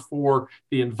care for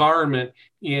the environment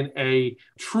in a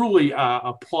truly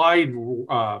applied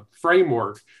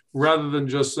framework, rather than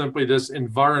just simply this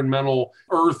environmental,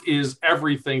 Earth is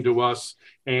everything to us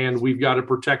and we've got to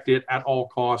protect it at all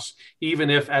costs,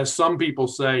 even if, as some people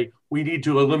say, we need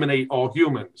to eliminate all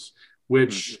humans,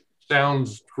 which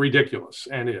sounds ridiculous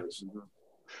and is.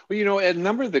 Well, at a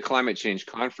number of the climate change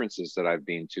conferences that I've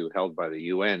been to held by the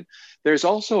UN, there's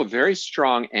also a very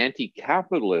strong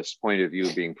anti-capitalist point of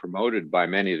view being promoted by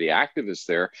many of the activists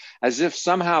there, as if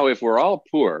somehow if we're all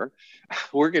poor,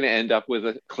 we're going to end up with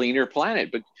a cleaner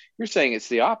planet. But you're saying it's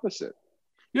the opposite.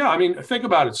 Yeah, I mean, think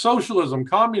about it. Socialism,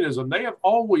 communism, they have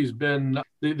always been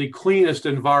the cleanest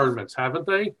environments, haven't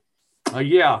they?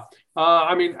 Yeah.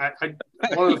 One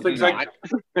of the things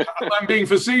I'm being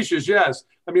facetious, yes.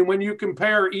 I mean, when you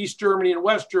compare East Germany and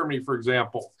West Germany, for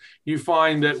example, you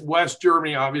find that West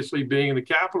Germany, obviously being the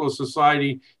capitalist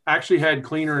society, actually had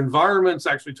cleaner environments,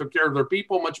 actually took care of their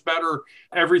people much better.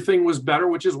 Everything was better,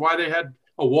 which is why they had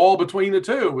a wall between the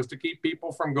two, was to keep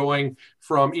people from going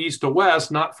from east to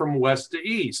west, not from west to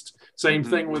east. Same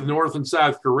thing with North and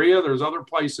South Korea. There's other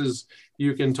places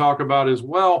you can talk about as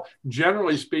well.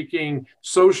 Generally speaking,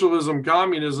 socialism,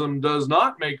 communism does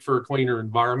not make for a cleaner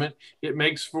environment. It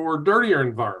makes for a dirtier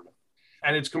environment.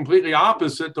 And it's completely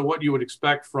opposite to what you would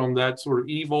expect from that sort of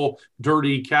evil,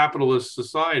 dirty capitalist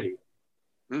society.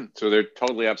 So they're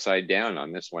totally upside down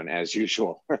on this one, as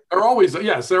usual. They're always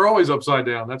upside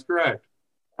down. That's correct.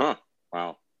 Huh.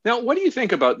 Wow. Now, what do you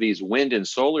think about these wind and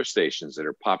solar stations that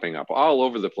are popping up all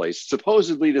over the place,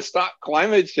 supposedly to stop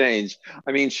climate change?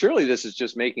 I mean, surely this is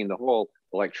just making the whole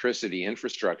electricity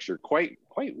infrastructure quite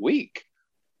weak.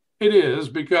 It is,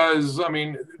 because, I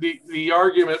mean, the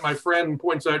argument my friend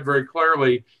points out very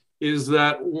clearly is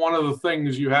that one of the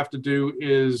things you have to do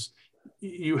is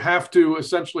you have to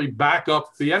essentially back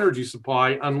up the energy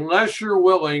supply unless you're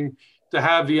willing to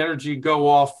have the energy go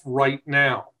off right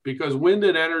now, because wind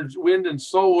and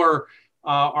solar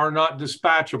are not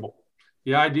dispatchable.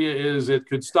 The idea is it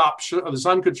could stop, the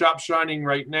sun could stop shining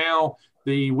right now,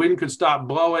 the wind could stop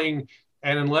blowing,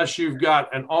 and unless you've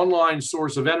got an online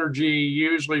source of energy,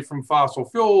 usually from fossil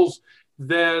fuels,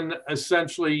 then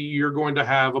essentially you're going to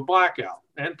have a blackout,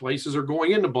 and places are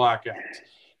going into blackouts.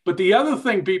 But the other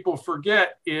thing people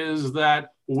forget is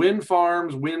that wind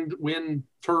farms, wind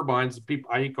turbines,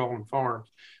 I hate calling them farms,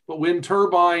 but wind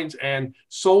turbines and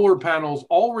solar panels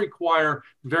all require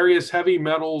various heavy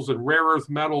metals and rare earth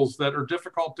metals that are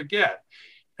difficult to get.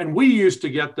 And we used to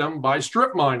get them by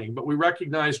strip mining, but we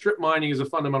recognize strip mining is a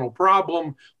fundamental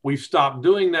problem. We've stopped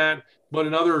doing that. But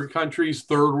in other countries,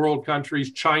 third world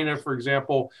countries, China, for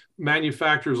example,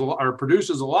 manufactures or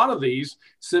produces a lot of these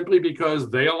simply because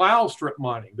they allow strip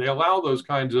mining. They allow those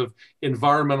kinds of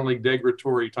environmentally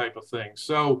degradatory type of things.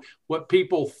 So what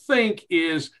people think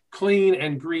is clean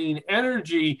and green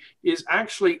energy is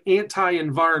actually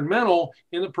anti-environmental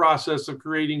in the process of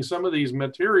creating some of these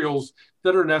materials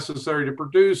that are necessary to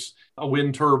produce a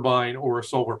wind turbine or a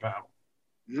solar panel.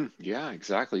 Yeah,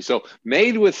 exactly. So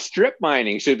made with strip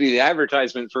mining should be the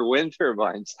advertisement for wind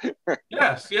turbines.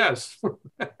 Yes.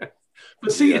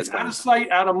 But see, it's out of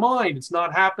sight, out of mind. It's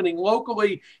not happening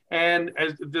locally. And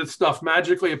as this stuff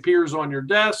magically appears on your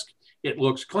desk, it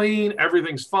looks clean,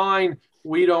 everything's fine.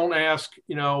 We don't ask,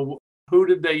 who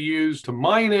did they use to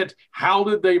mine it? How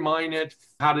did they mine it?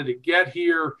 How did it get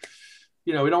here?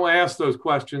 We don't ask those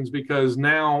questions because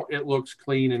now it looks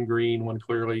clean and green when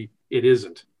clearly it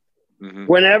isn't.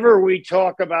 Whenever we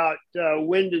talk about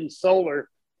wind and solar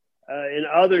in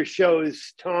other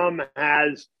shows, Tom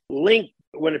has linked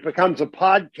when it becomes a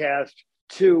podcast,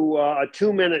 to a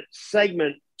 2-minute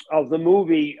segment of the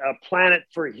movie Planet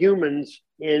for Humans,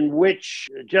 in which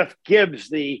Jeff Gibbs,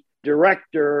 the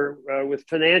director with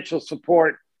financial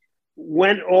support,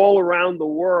 went all around the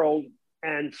world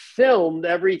and filmed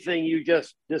everything you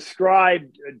just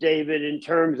described, David, in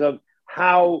terms of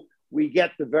how we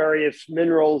get the various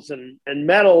minerals and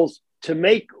metals to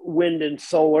make wind and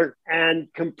solar, and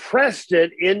compressed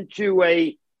it into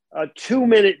a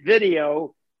 2-minute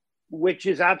video, which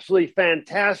is absolutely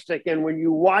fantastic. And when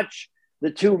you watch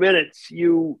the 2 minutes,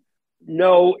 you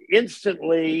know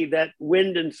instantly that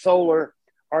wind and solar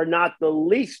are not the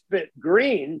least bit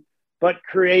green, but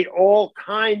create all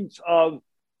kinds of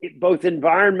both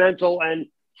environmental and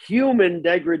human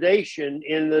degradation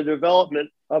in the development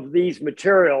of these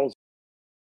materials.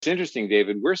 It's interesting,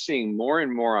 David. We're seeing more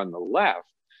and more on the left.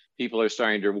 People are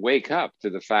starting to wake up to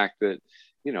the fact that,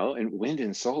 and wind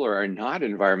and solar are not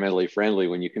environmentally friendly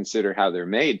when you consider how they're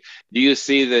made. Do you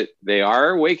see that they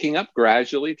are waking up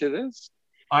gradually to this?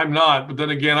 I'm not, but then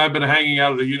again, I've been hanging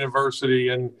out at a university,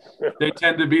 and they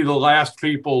tend to be the last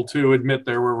people to admit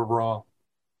they were wrong.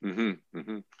 Mm-hmm,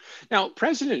 mm-hmm. Now,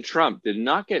 President Trump did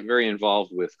not get very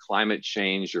involved with climate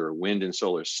change or wind and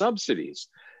solar subsidies.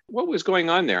 What was going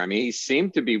on there? I mean, he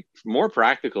seemed to be more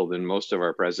practical than most of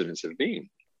our presidents have been.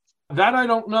 That I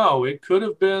don't know. It could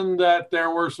have been that there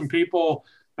were some people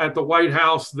at the White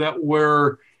House that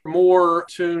were more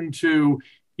tuned to,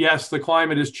 yes, the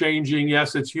climate is changing.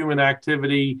 Yes, it's human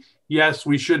activity. Yes,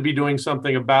 we should be doing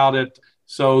something about it.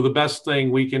 So the best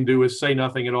thing we can do is say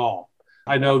nothing at all.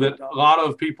 I know that a lot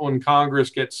of people in Congress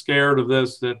get scared of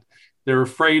this, that they're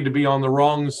afraid to be on the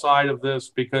wrong side of this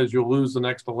because you'll lose the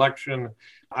next election.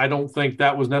 I don't think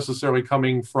that was necessarily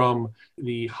coming from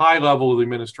the high level of the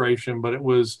administration, but it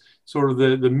was sort of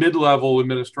the mid-level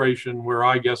administration where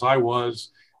I guess I was,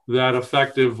 that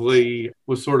effectively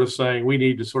was sort of saying we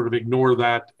need to sort of ignore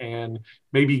that and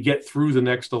maybe get through the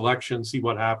next election, see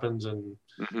what happens. And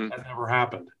that never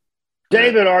happened.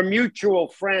 David, our mutual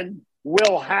friend,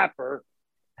 Will Happer,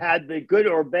 had the good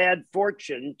or bad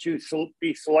fortune to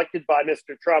be selected by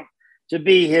Mr. Trump to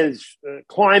be his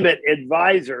climate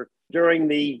advisor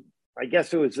during I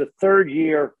guess it was the third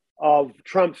year of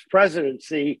Trump's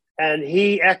presidency. And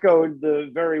he echoed the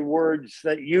very words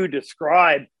that you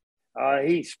described.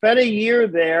 He spent a year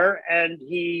there, and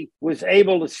he was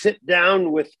able to sit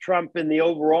down with Trump in the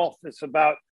Oval Office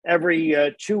about every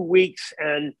 2 weeks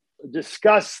and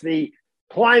discuss the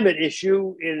climate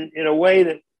issue in a way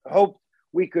that hoped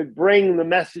we could bring the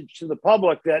message to the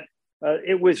public that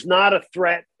it was not a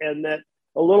threat and that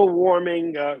a little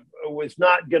warming was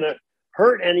not going to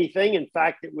hurt anything. In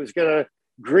fact, it was going to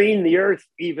green the earth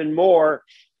even more.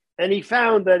 And he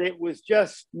found that it was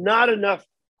just not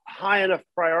high enough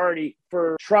priority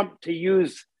for Trump to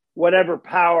use whatever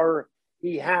power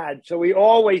he had. So he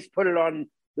always put it on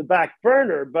the back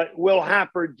burner. But Will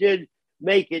Happer did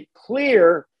make it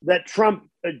clear that Trump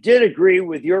did agree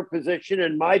with your position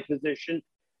and my position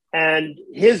and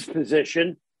his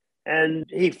position. And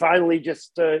he finally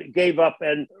just gave up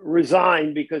and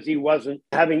resigned because he wasn't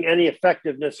having any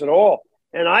effectiveness at all.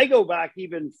 And I go back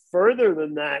even further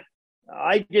than that.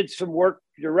 I did some work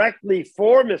directly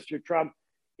for Mr. Trump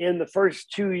in the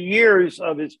first 2 years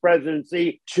of his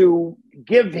presidency to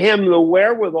give him the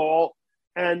wherewithal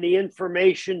and the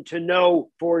information to know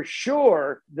for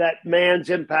sure that man's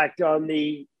impact on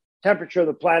the temperature of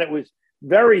the planet was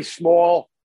very small,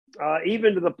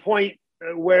 even to the point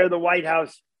where the White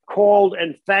House called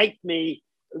and thanked me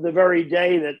the very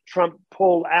day that Trump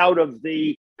pulled out of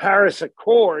the Paris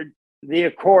Accord, the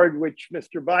accord which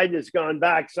Mr. Biden has gone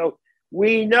back. So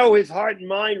we know his heart and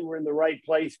mind were in the right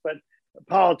place, but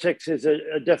politics is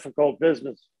a difficult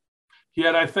business.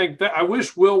 Yet I think that I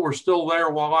wish Will were still there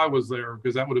while I was there,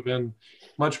 because that would have been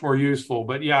much more useful.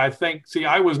 But yeah, I think,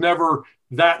 I was never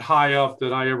that high up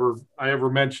that I ever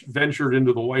ventured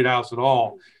into the White House at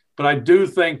all. But I do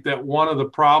think that one of the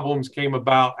problems came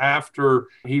about after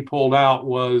he pulled out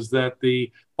was that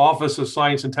the Office of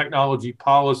Science and Technology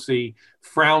Policy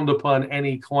frowned upon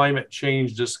any climate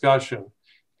change discussion.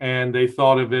 And they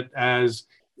thought of it as,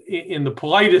 in the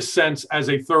politest sense, as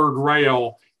a third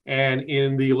rail, and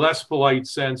in the less polite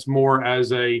sense, more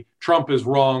as a Trump is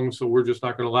wrong, so we're just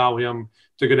not going to allow him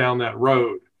to go down that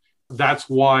road. That's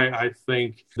why I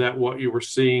think that what you were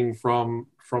seeing from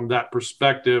that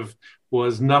perspective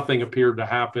was nothing appeared to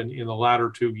happen in the latter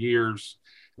 2 years.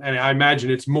 And I imagine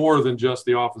it's more than just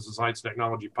the Office of Science and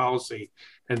Technology Policy.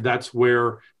 And that's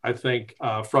where I think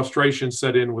frustration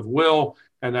set in with Will,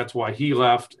 and that's why he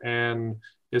left. And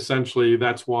essentially,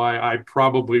 that's why I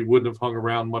probably wouldn't have hung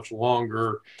around much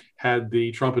longer had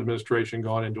the Trump administration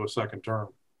gone into a second term.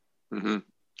 Mm-hmm.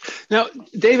 Now,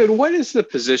 David, what is the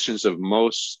positions of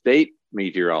most state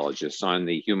meteorologists on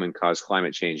the human-caused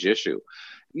climate change issue?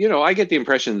 I get the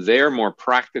impression they're more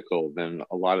practical than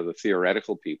a lot of the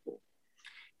theoretical people.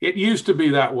 It used to be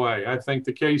that way. I think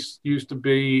the case used to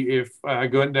be, if I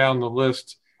went down the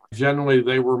list, generally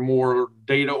they were more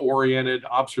data-oriented,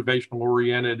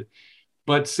 observational-oriented.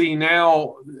 But see,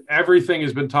 now everything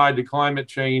has been tied to climate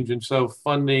change. And so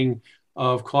funding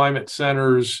of climate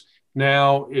centers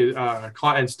now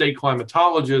and state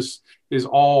climatologists is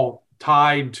all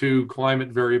tied to climate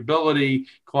variability,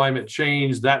 climate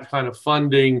change, that kind of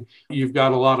funding. You've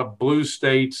got a lot of blue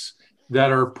states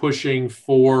that are pushing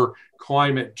for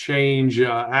climate change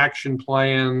action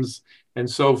plans and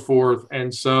so forth.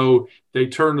 And so they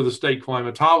turn to the state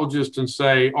climatologist and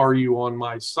say, are you on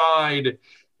my side?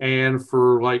 And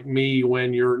for like me,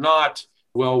 when you're not,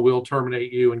 well, we'll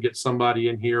terminate you and get somebody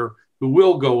in here who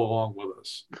will go along with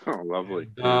us. Oh, lovely.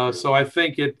 So I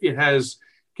think it has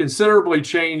considerably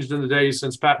changed in the days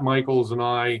since Pat Michaels and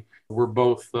I were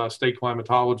both state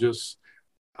climatologists.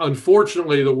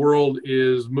 Unfortunately, the world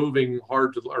is moving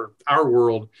hard our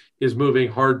world is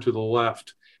moving hard to the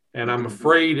left. And I'm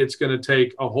afraid it's going to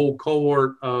take a whole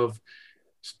cohort of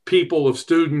people, of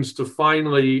students, to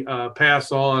finally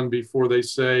pass on before they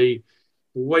say,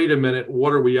 wait a minute,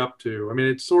 what are we up to? I mean,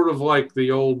 it's sort of like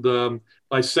the old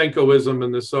Lysenkoism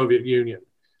in the Soviet Union.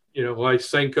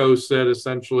 Lysenko said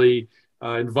essentially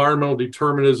environmental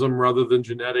determinism rather than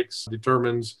genetics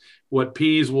determines what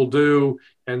peas will do.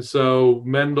 And so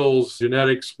Mendel's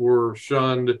genetics were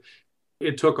shunned.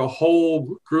 It took a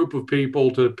whole group of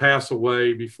people to pass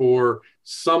away before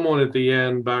someone at the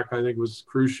end, back I think it was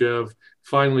Khrushchev,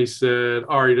 finally said,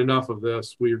 all right, enough of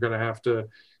this. We are going to have to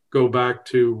go back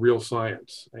to real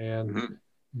science. And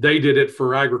they did it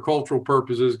for agricultural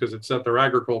purposes because it set their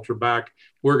agriculture back.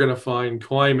 We're going to find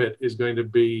climate is going to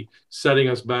be setting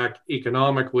us back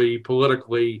economically,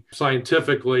 politically,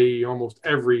 scientifically,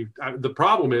 the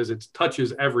problem is it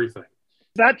touches everything.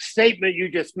 That statement you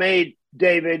just made,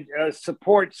 David,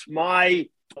 supports my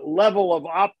level of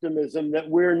optimism that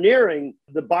we're nearing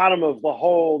the bottom of the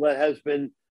hole that has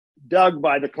been dug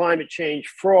by the climate change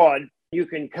fraud. You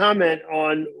can comment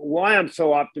on why I'm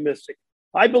so optimistic.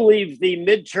 I believe the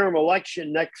midterm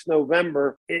election next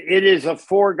November, it is a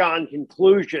foregone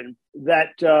conclusion that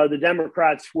the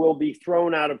Democrats will be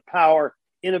thrown out of power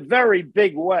in a very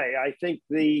big way. I think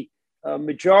the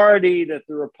majority that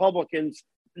the Republicans,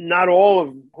 not all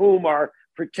of whom are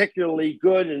particularly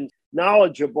good and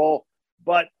knowledgeable,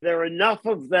 but there are enough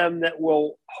of them that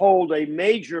will hold a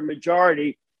major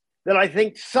majority that I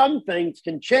think some things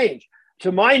can change.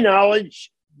 To my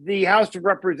knowledge, the House of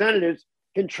Representatives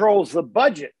controls the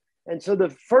budget. And so the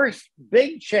first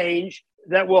big change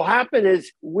that will happen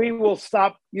is we will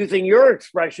stop, using your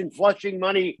expression, flushing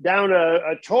money down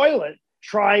a toilet,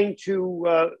 trying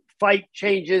to fight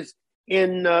changes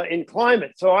in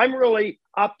climate. So I'm really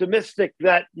optimistic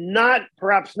that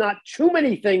perhaps not too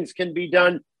many things can be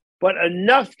done, but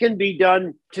enough can be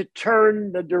done to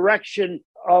turn the direction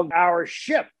of our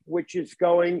ship, which is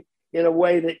going in a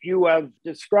way that you have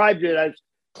described it as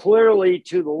clearly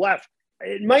to the left.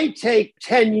 It might take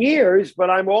 10 years, but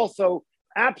I'm also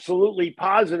absolutely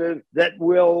positive that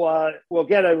we'll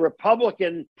get a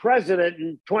Republican president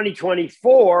in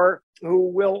 2024 who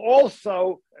will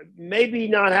also maybe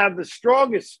not have the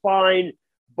strongest spine,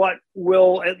 but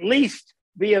will at least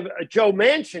be a Joe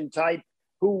Manchin type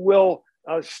who will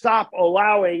stop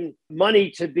allowing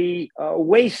money to be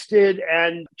wasted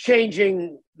and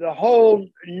changing the whole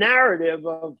narrative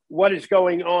of what is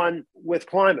going on with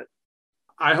climate.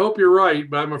 I hope you're right,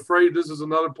 but I'm afraid this is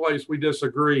another place we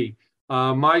disagree.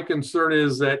 My concern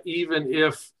is that even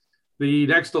if the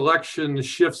next election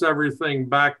shifts everything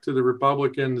back to the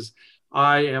Republicans,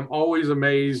 I am always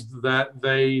amazed that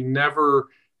they never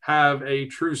have a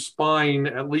true spine,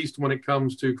 at least when it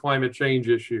comes to climate change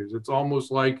issues. It's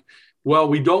almost like, well,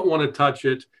 we don't want to touch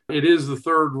it. It is the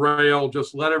third rail.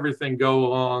 Just let everything go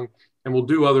along and we'll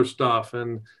do other stuff.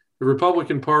 And the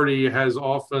Republican Party has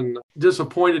often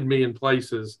disappointed me in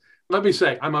places. Let me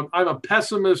say, I'm a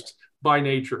pessimist by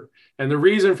nature. And the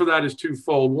reason for that is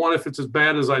twofold. One, if it's as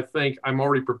bad as I think, I'm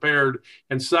already prepared.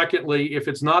 And secondly, if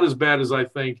it's not as bad as I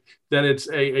think, then it's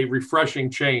a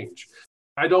refreshing change.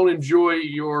 I don't enjoy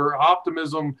your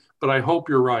optimism, but I hope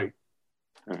you're right.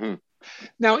 Mm-hmm.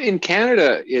 Now, in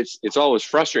Canada, it's always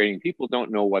frustrating. People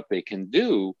don't know what they can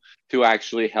do to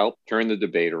actually help turn the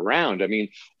debate around. I mean,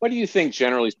 what do you think,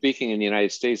 generally speaking, in the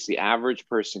United States, the average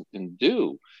person can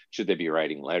do? Should they be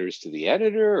writing letters to the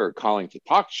editor or calling to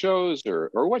talk shows, or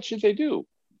what should they do?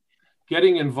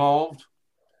 Getting involved.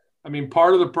 I mean,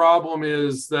 part of the problem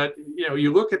is that,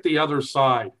 you look at the other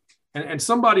side, and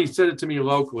somebody said it to me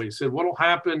locally, said what will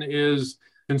happen is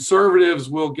conservatives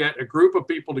will get a group of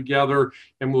people together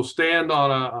and we'll stand on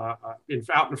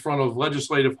out in front of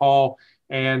Legislative Hall,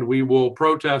 and we will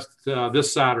protest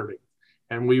this Saturday,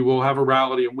 and we will have a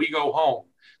rally, and we go home.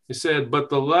 He said, but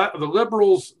the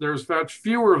liberals, there's much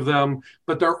fewer of them,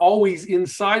 but they're always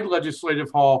inside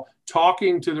Legislative Hall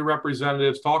talking to the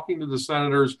representatives, talking to the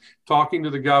senators, talking to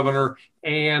the governor,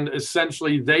 and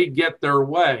essentially they get their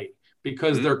way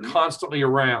because they're constantly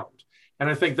around. And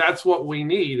I think that's what we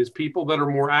need, is people that are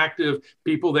more active,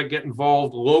 people that get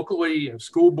involved locally in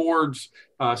school boards,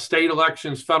 state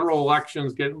elections, federal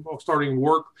elections, starting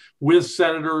work with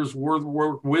senators,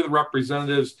 work with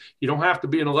representatives. You don't have to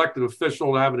be an elected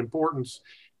official to have an importance.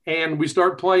 And we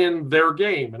start playing their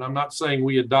game. And I'm not saying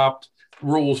we adopt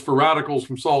rules for radicals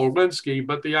from Saul Alinsky,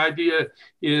 but the idea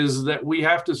is that we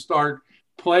have to start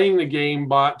playing the game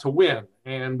to win.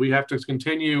 And we have to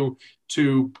continue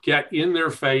to get in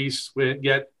their face,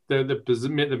 get I don't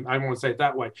want to say it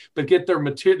that way, but get the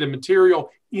material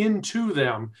into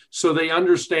them so they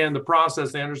understand the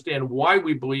process, they understand why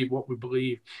we believe what we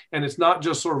believe. And it's not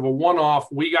just sort of a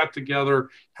one-off, we got together,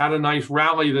 had a nice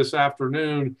rally this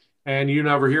afternoon, and you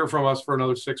never hear from us for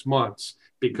another 6 months,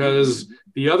 because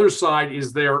the other side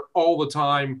is there all the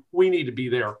time. We need to be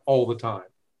there all the time.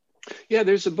 Yeah,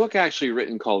 there's a book actually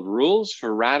written called Rules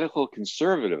for Radical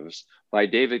Conservatives by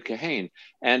David Kahane.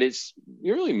 And it's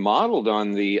really modeled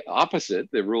on the opposite,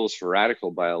 the Rules for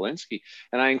Radical by Alinsky.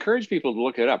 And I encourage people to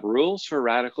look it up, Rules for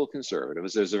Radical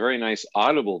Conservatives. There's a very nice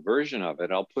Audible version of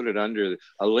it. I'll put it under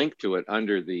a link to it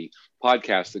under the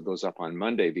podcast that goes up on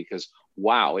Monday, because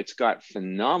wow, it's got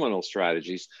phenomenal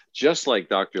strategies, just like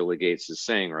Dr. Legates is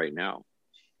saying right now.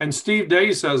 And Steve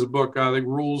Dace has a book, I think,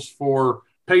 Rules for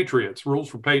Patriots,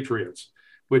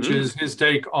 which is his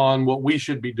take on what we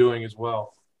should be doing as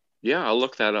well. Yeah, I'll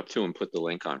look that up too and put the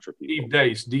link on for people. Steve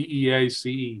Dace,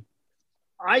 Deace.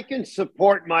 I can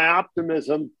support my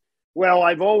optimism. Well,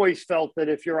 I've always felt that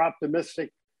if you're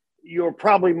optimistic, you're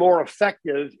probably more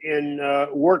effective in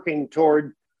working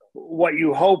toward what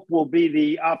you hope will be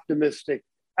the optimistic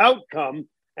outcome.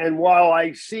 And while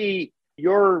I see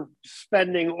you're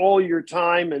spending all your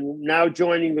time and now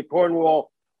joining the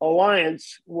Cornwall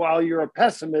Alliance, while you're a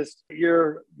pessimist,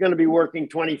 you're going to be working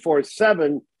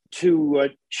 24/7 to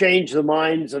change the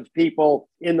minds of people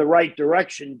in the right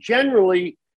direction.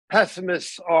 Generally,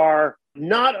 pessimists are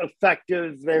not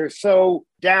effective. They're so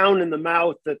down in the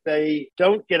mouth that they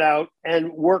don't get out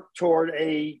and work toward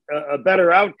a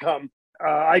better outcome.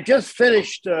 I just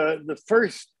finished the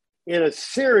first in a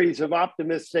series of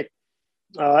optimistic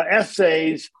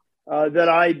essays that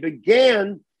I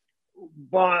began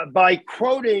by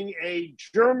quoting a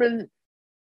German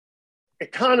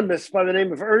economist by the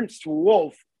name of Ernst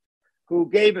Wolff, who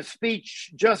gave a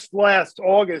speech just last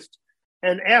August.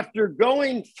 And after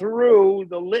going through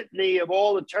the litany of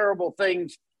all the terrible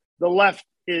things the left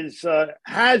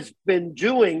has been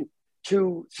doing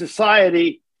to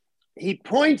society, he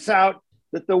points out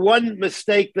that the one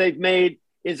mistake they've made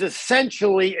is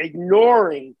essentially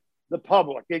ignoring the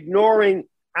public, ignoring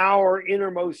our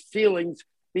innermost feelings,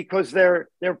 because they're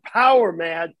power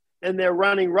mad and they're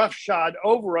running roughshod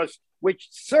over us, which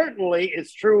certainly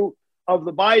is true of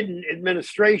the Biden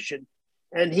administration.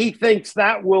 And he thinks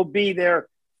that will be their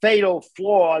fatal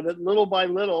flaw, that little by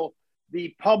little,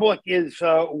 the public is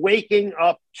waking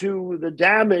up to the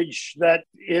damage that,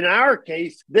 in our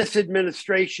case, this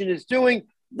administration is doing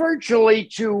virtually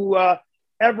to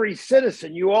every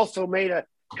citizen. You also made a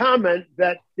comment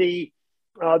that the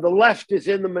left is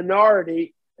in the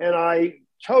minority, and I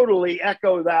totally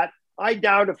echo that. I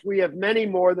doubt if we have many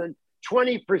more than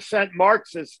 20%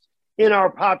 Marxists in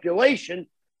our population.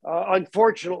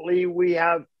 Unfortunately, we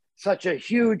have such a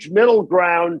huge middle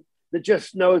ground that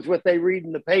just knows what they read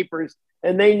in the papers,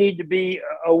 and they need to be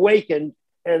awakened.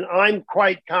 And I'm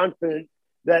quite confident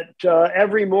that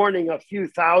every morning a few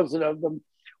thousand of them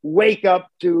wake up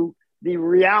to the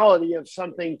reality of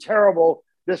something terrible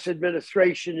this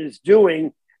administration is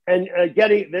doing, and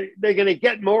they're going to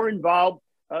get more involved,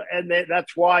 and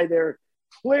that's why they're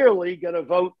clearly going to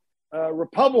vote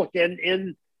Republican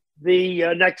in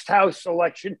the next House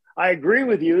election. I agree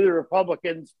with you. The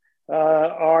Republicans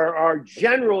are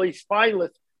generally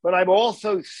spineless, but I'm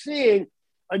also seeing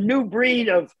a new breed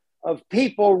of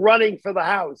people running for the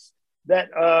House.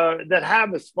 that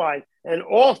have a spine. An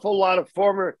awful lot of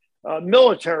former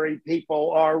military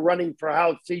people are running for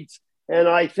House seats, and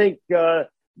I think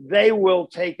they will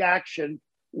take action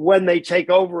when they take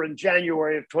over in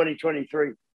January of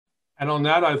 2023. And on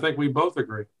that, I think we both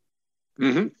agree.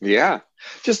 Mm-hmm. Yeah.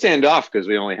 Just stand off because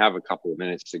we only have a couple of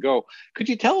minutes to go. Could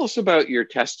you tell us about your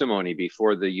testimony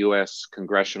before the U.S.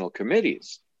 congressional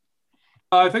committees?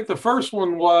 I think the first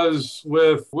one was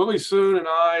with Willie Soon and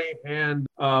I and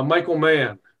Michael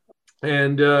Mann.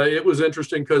 And it was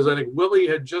interesting because I think Willie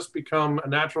had just become a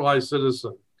naturalized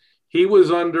citizen. He was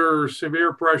under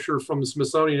severe pressure from the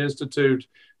Smithsonian Institute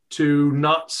to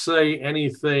not say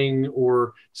anything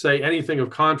or say anything of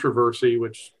controversy,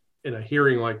 which in a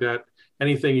hearing like that,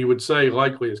 anything you would say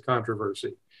likely is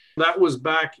controversy. That was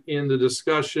back in the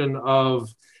discussion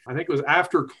of, I think it was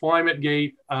after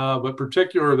ClimateGate, but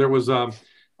particular, there was a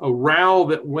row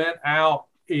that went out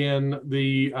in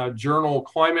the journal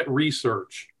Climate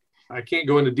Research. I can't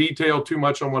go into detail too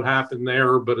much on what happened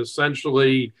there, but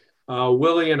essentially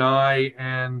Willie and I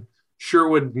and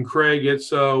Sherwood and Craig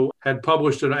Itzo had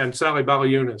published, and Sally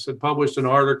Baliunas had published an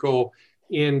article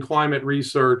in Climate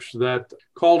Research that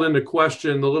called into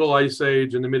question the Little Ice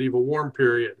Age and the medieval warm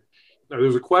period. Now, there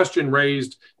was a question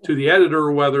raised to the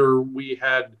editor whether we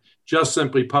had just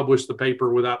simply published the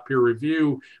paper without peer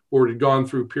review or it had gone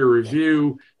through peer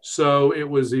review. So it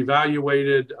was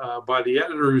evaluated by the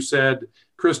editor, who said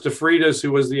Chris DeFreitas,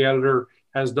 who was the editor,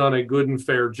 has done a good and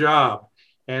fair job.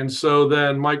 And so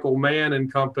then Michael Mann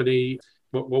and company,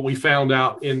 what we found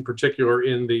out in particular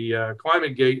in the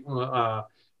ClimateGate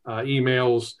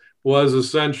emails was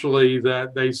essentially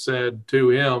that they said to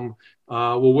him,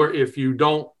 if you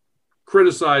don't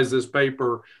criticize this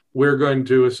paper, we're going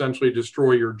to essentially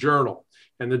destroy your journal.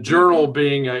 And the journal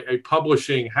being a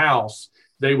publishing house,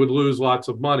 they would lose lots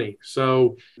of money.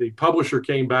 So the publisher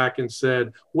came back and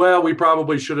said, well, we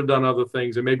probably should have done other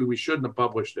things and maybe we shouldn't have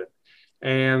published it.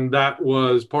 And that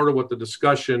was part of what the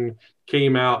discussion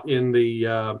came out in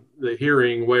the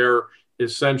hearing, where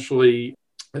essentially,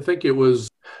 I think it was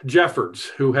Jeffords,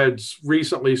 who had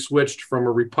recently switched from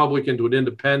a Republican to an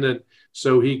independent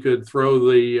so he could throw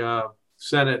the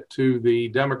Senate to the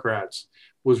Democrats,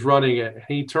 was running it.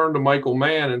 He turned to Michael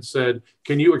Mann and said,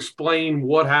 can you explain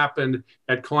what happened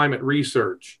at Climate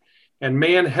Research? And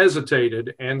Mann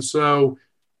hesitated. And so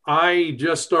I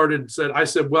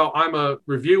said, well, I'm a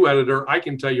review editor. I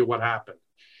can tell you what happened.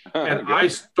 And I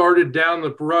started down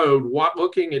the road,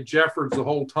 looking at Jeffords the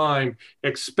whole time,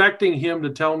 expecting him to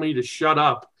tell me to shut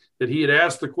up, that he had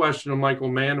asked the question of Michael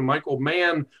Mann, and Michael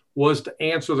Mann was to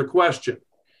answer the question.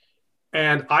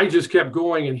 And I just kept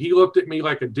going, and he looked at me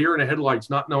like a deer in the headlights,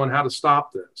 not knowing how to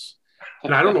stop this.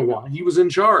 And I don't know why. He was in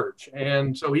charge.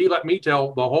 And so he let me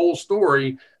tell the whole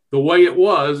story the way it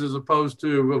was, as opposed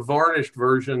to a varnished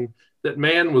version that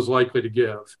Mann was likely to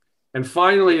give. And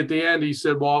finally, at the end, he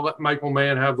said, well, I'll let Michael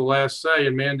Mann have the last say.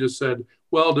 And Mann just said,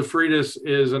 well, DeFreitas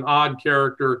is an odd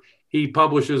character. He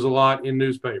publishes a lot in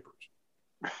newspapers.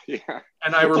 Yeah.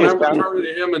 And I remember turning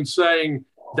to him and saying,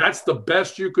 that's the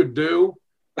best you could do.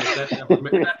 That never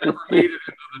made it into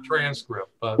the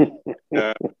transcript. But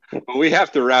well, we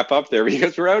have to wrap up there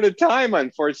because we're out of time,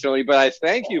 unfortunately. But I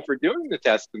thank you for doing the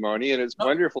testimony, and it's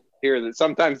wonderful to hear that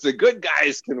sometimes the good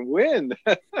guys can win.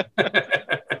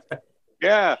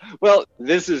 Yeah. Well,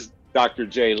 this is Dr.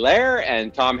 Jay Lehr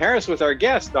and Tom Harris with our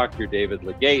guest, Dr. David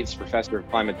Legates, professor of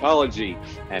climatology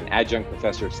and adjunct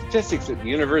professor of statistics at the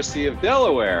University of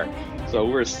Delaware. So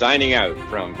we're signing out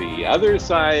from the other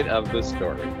side of the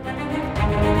story.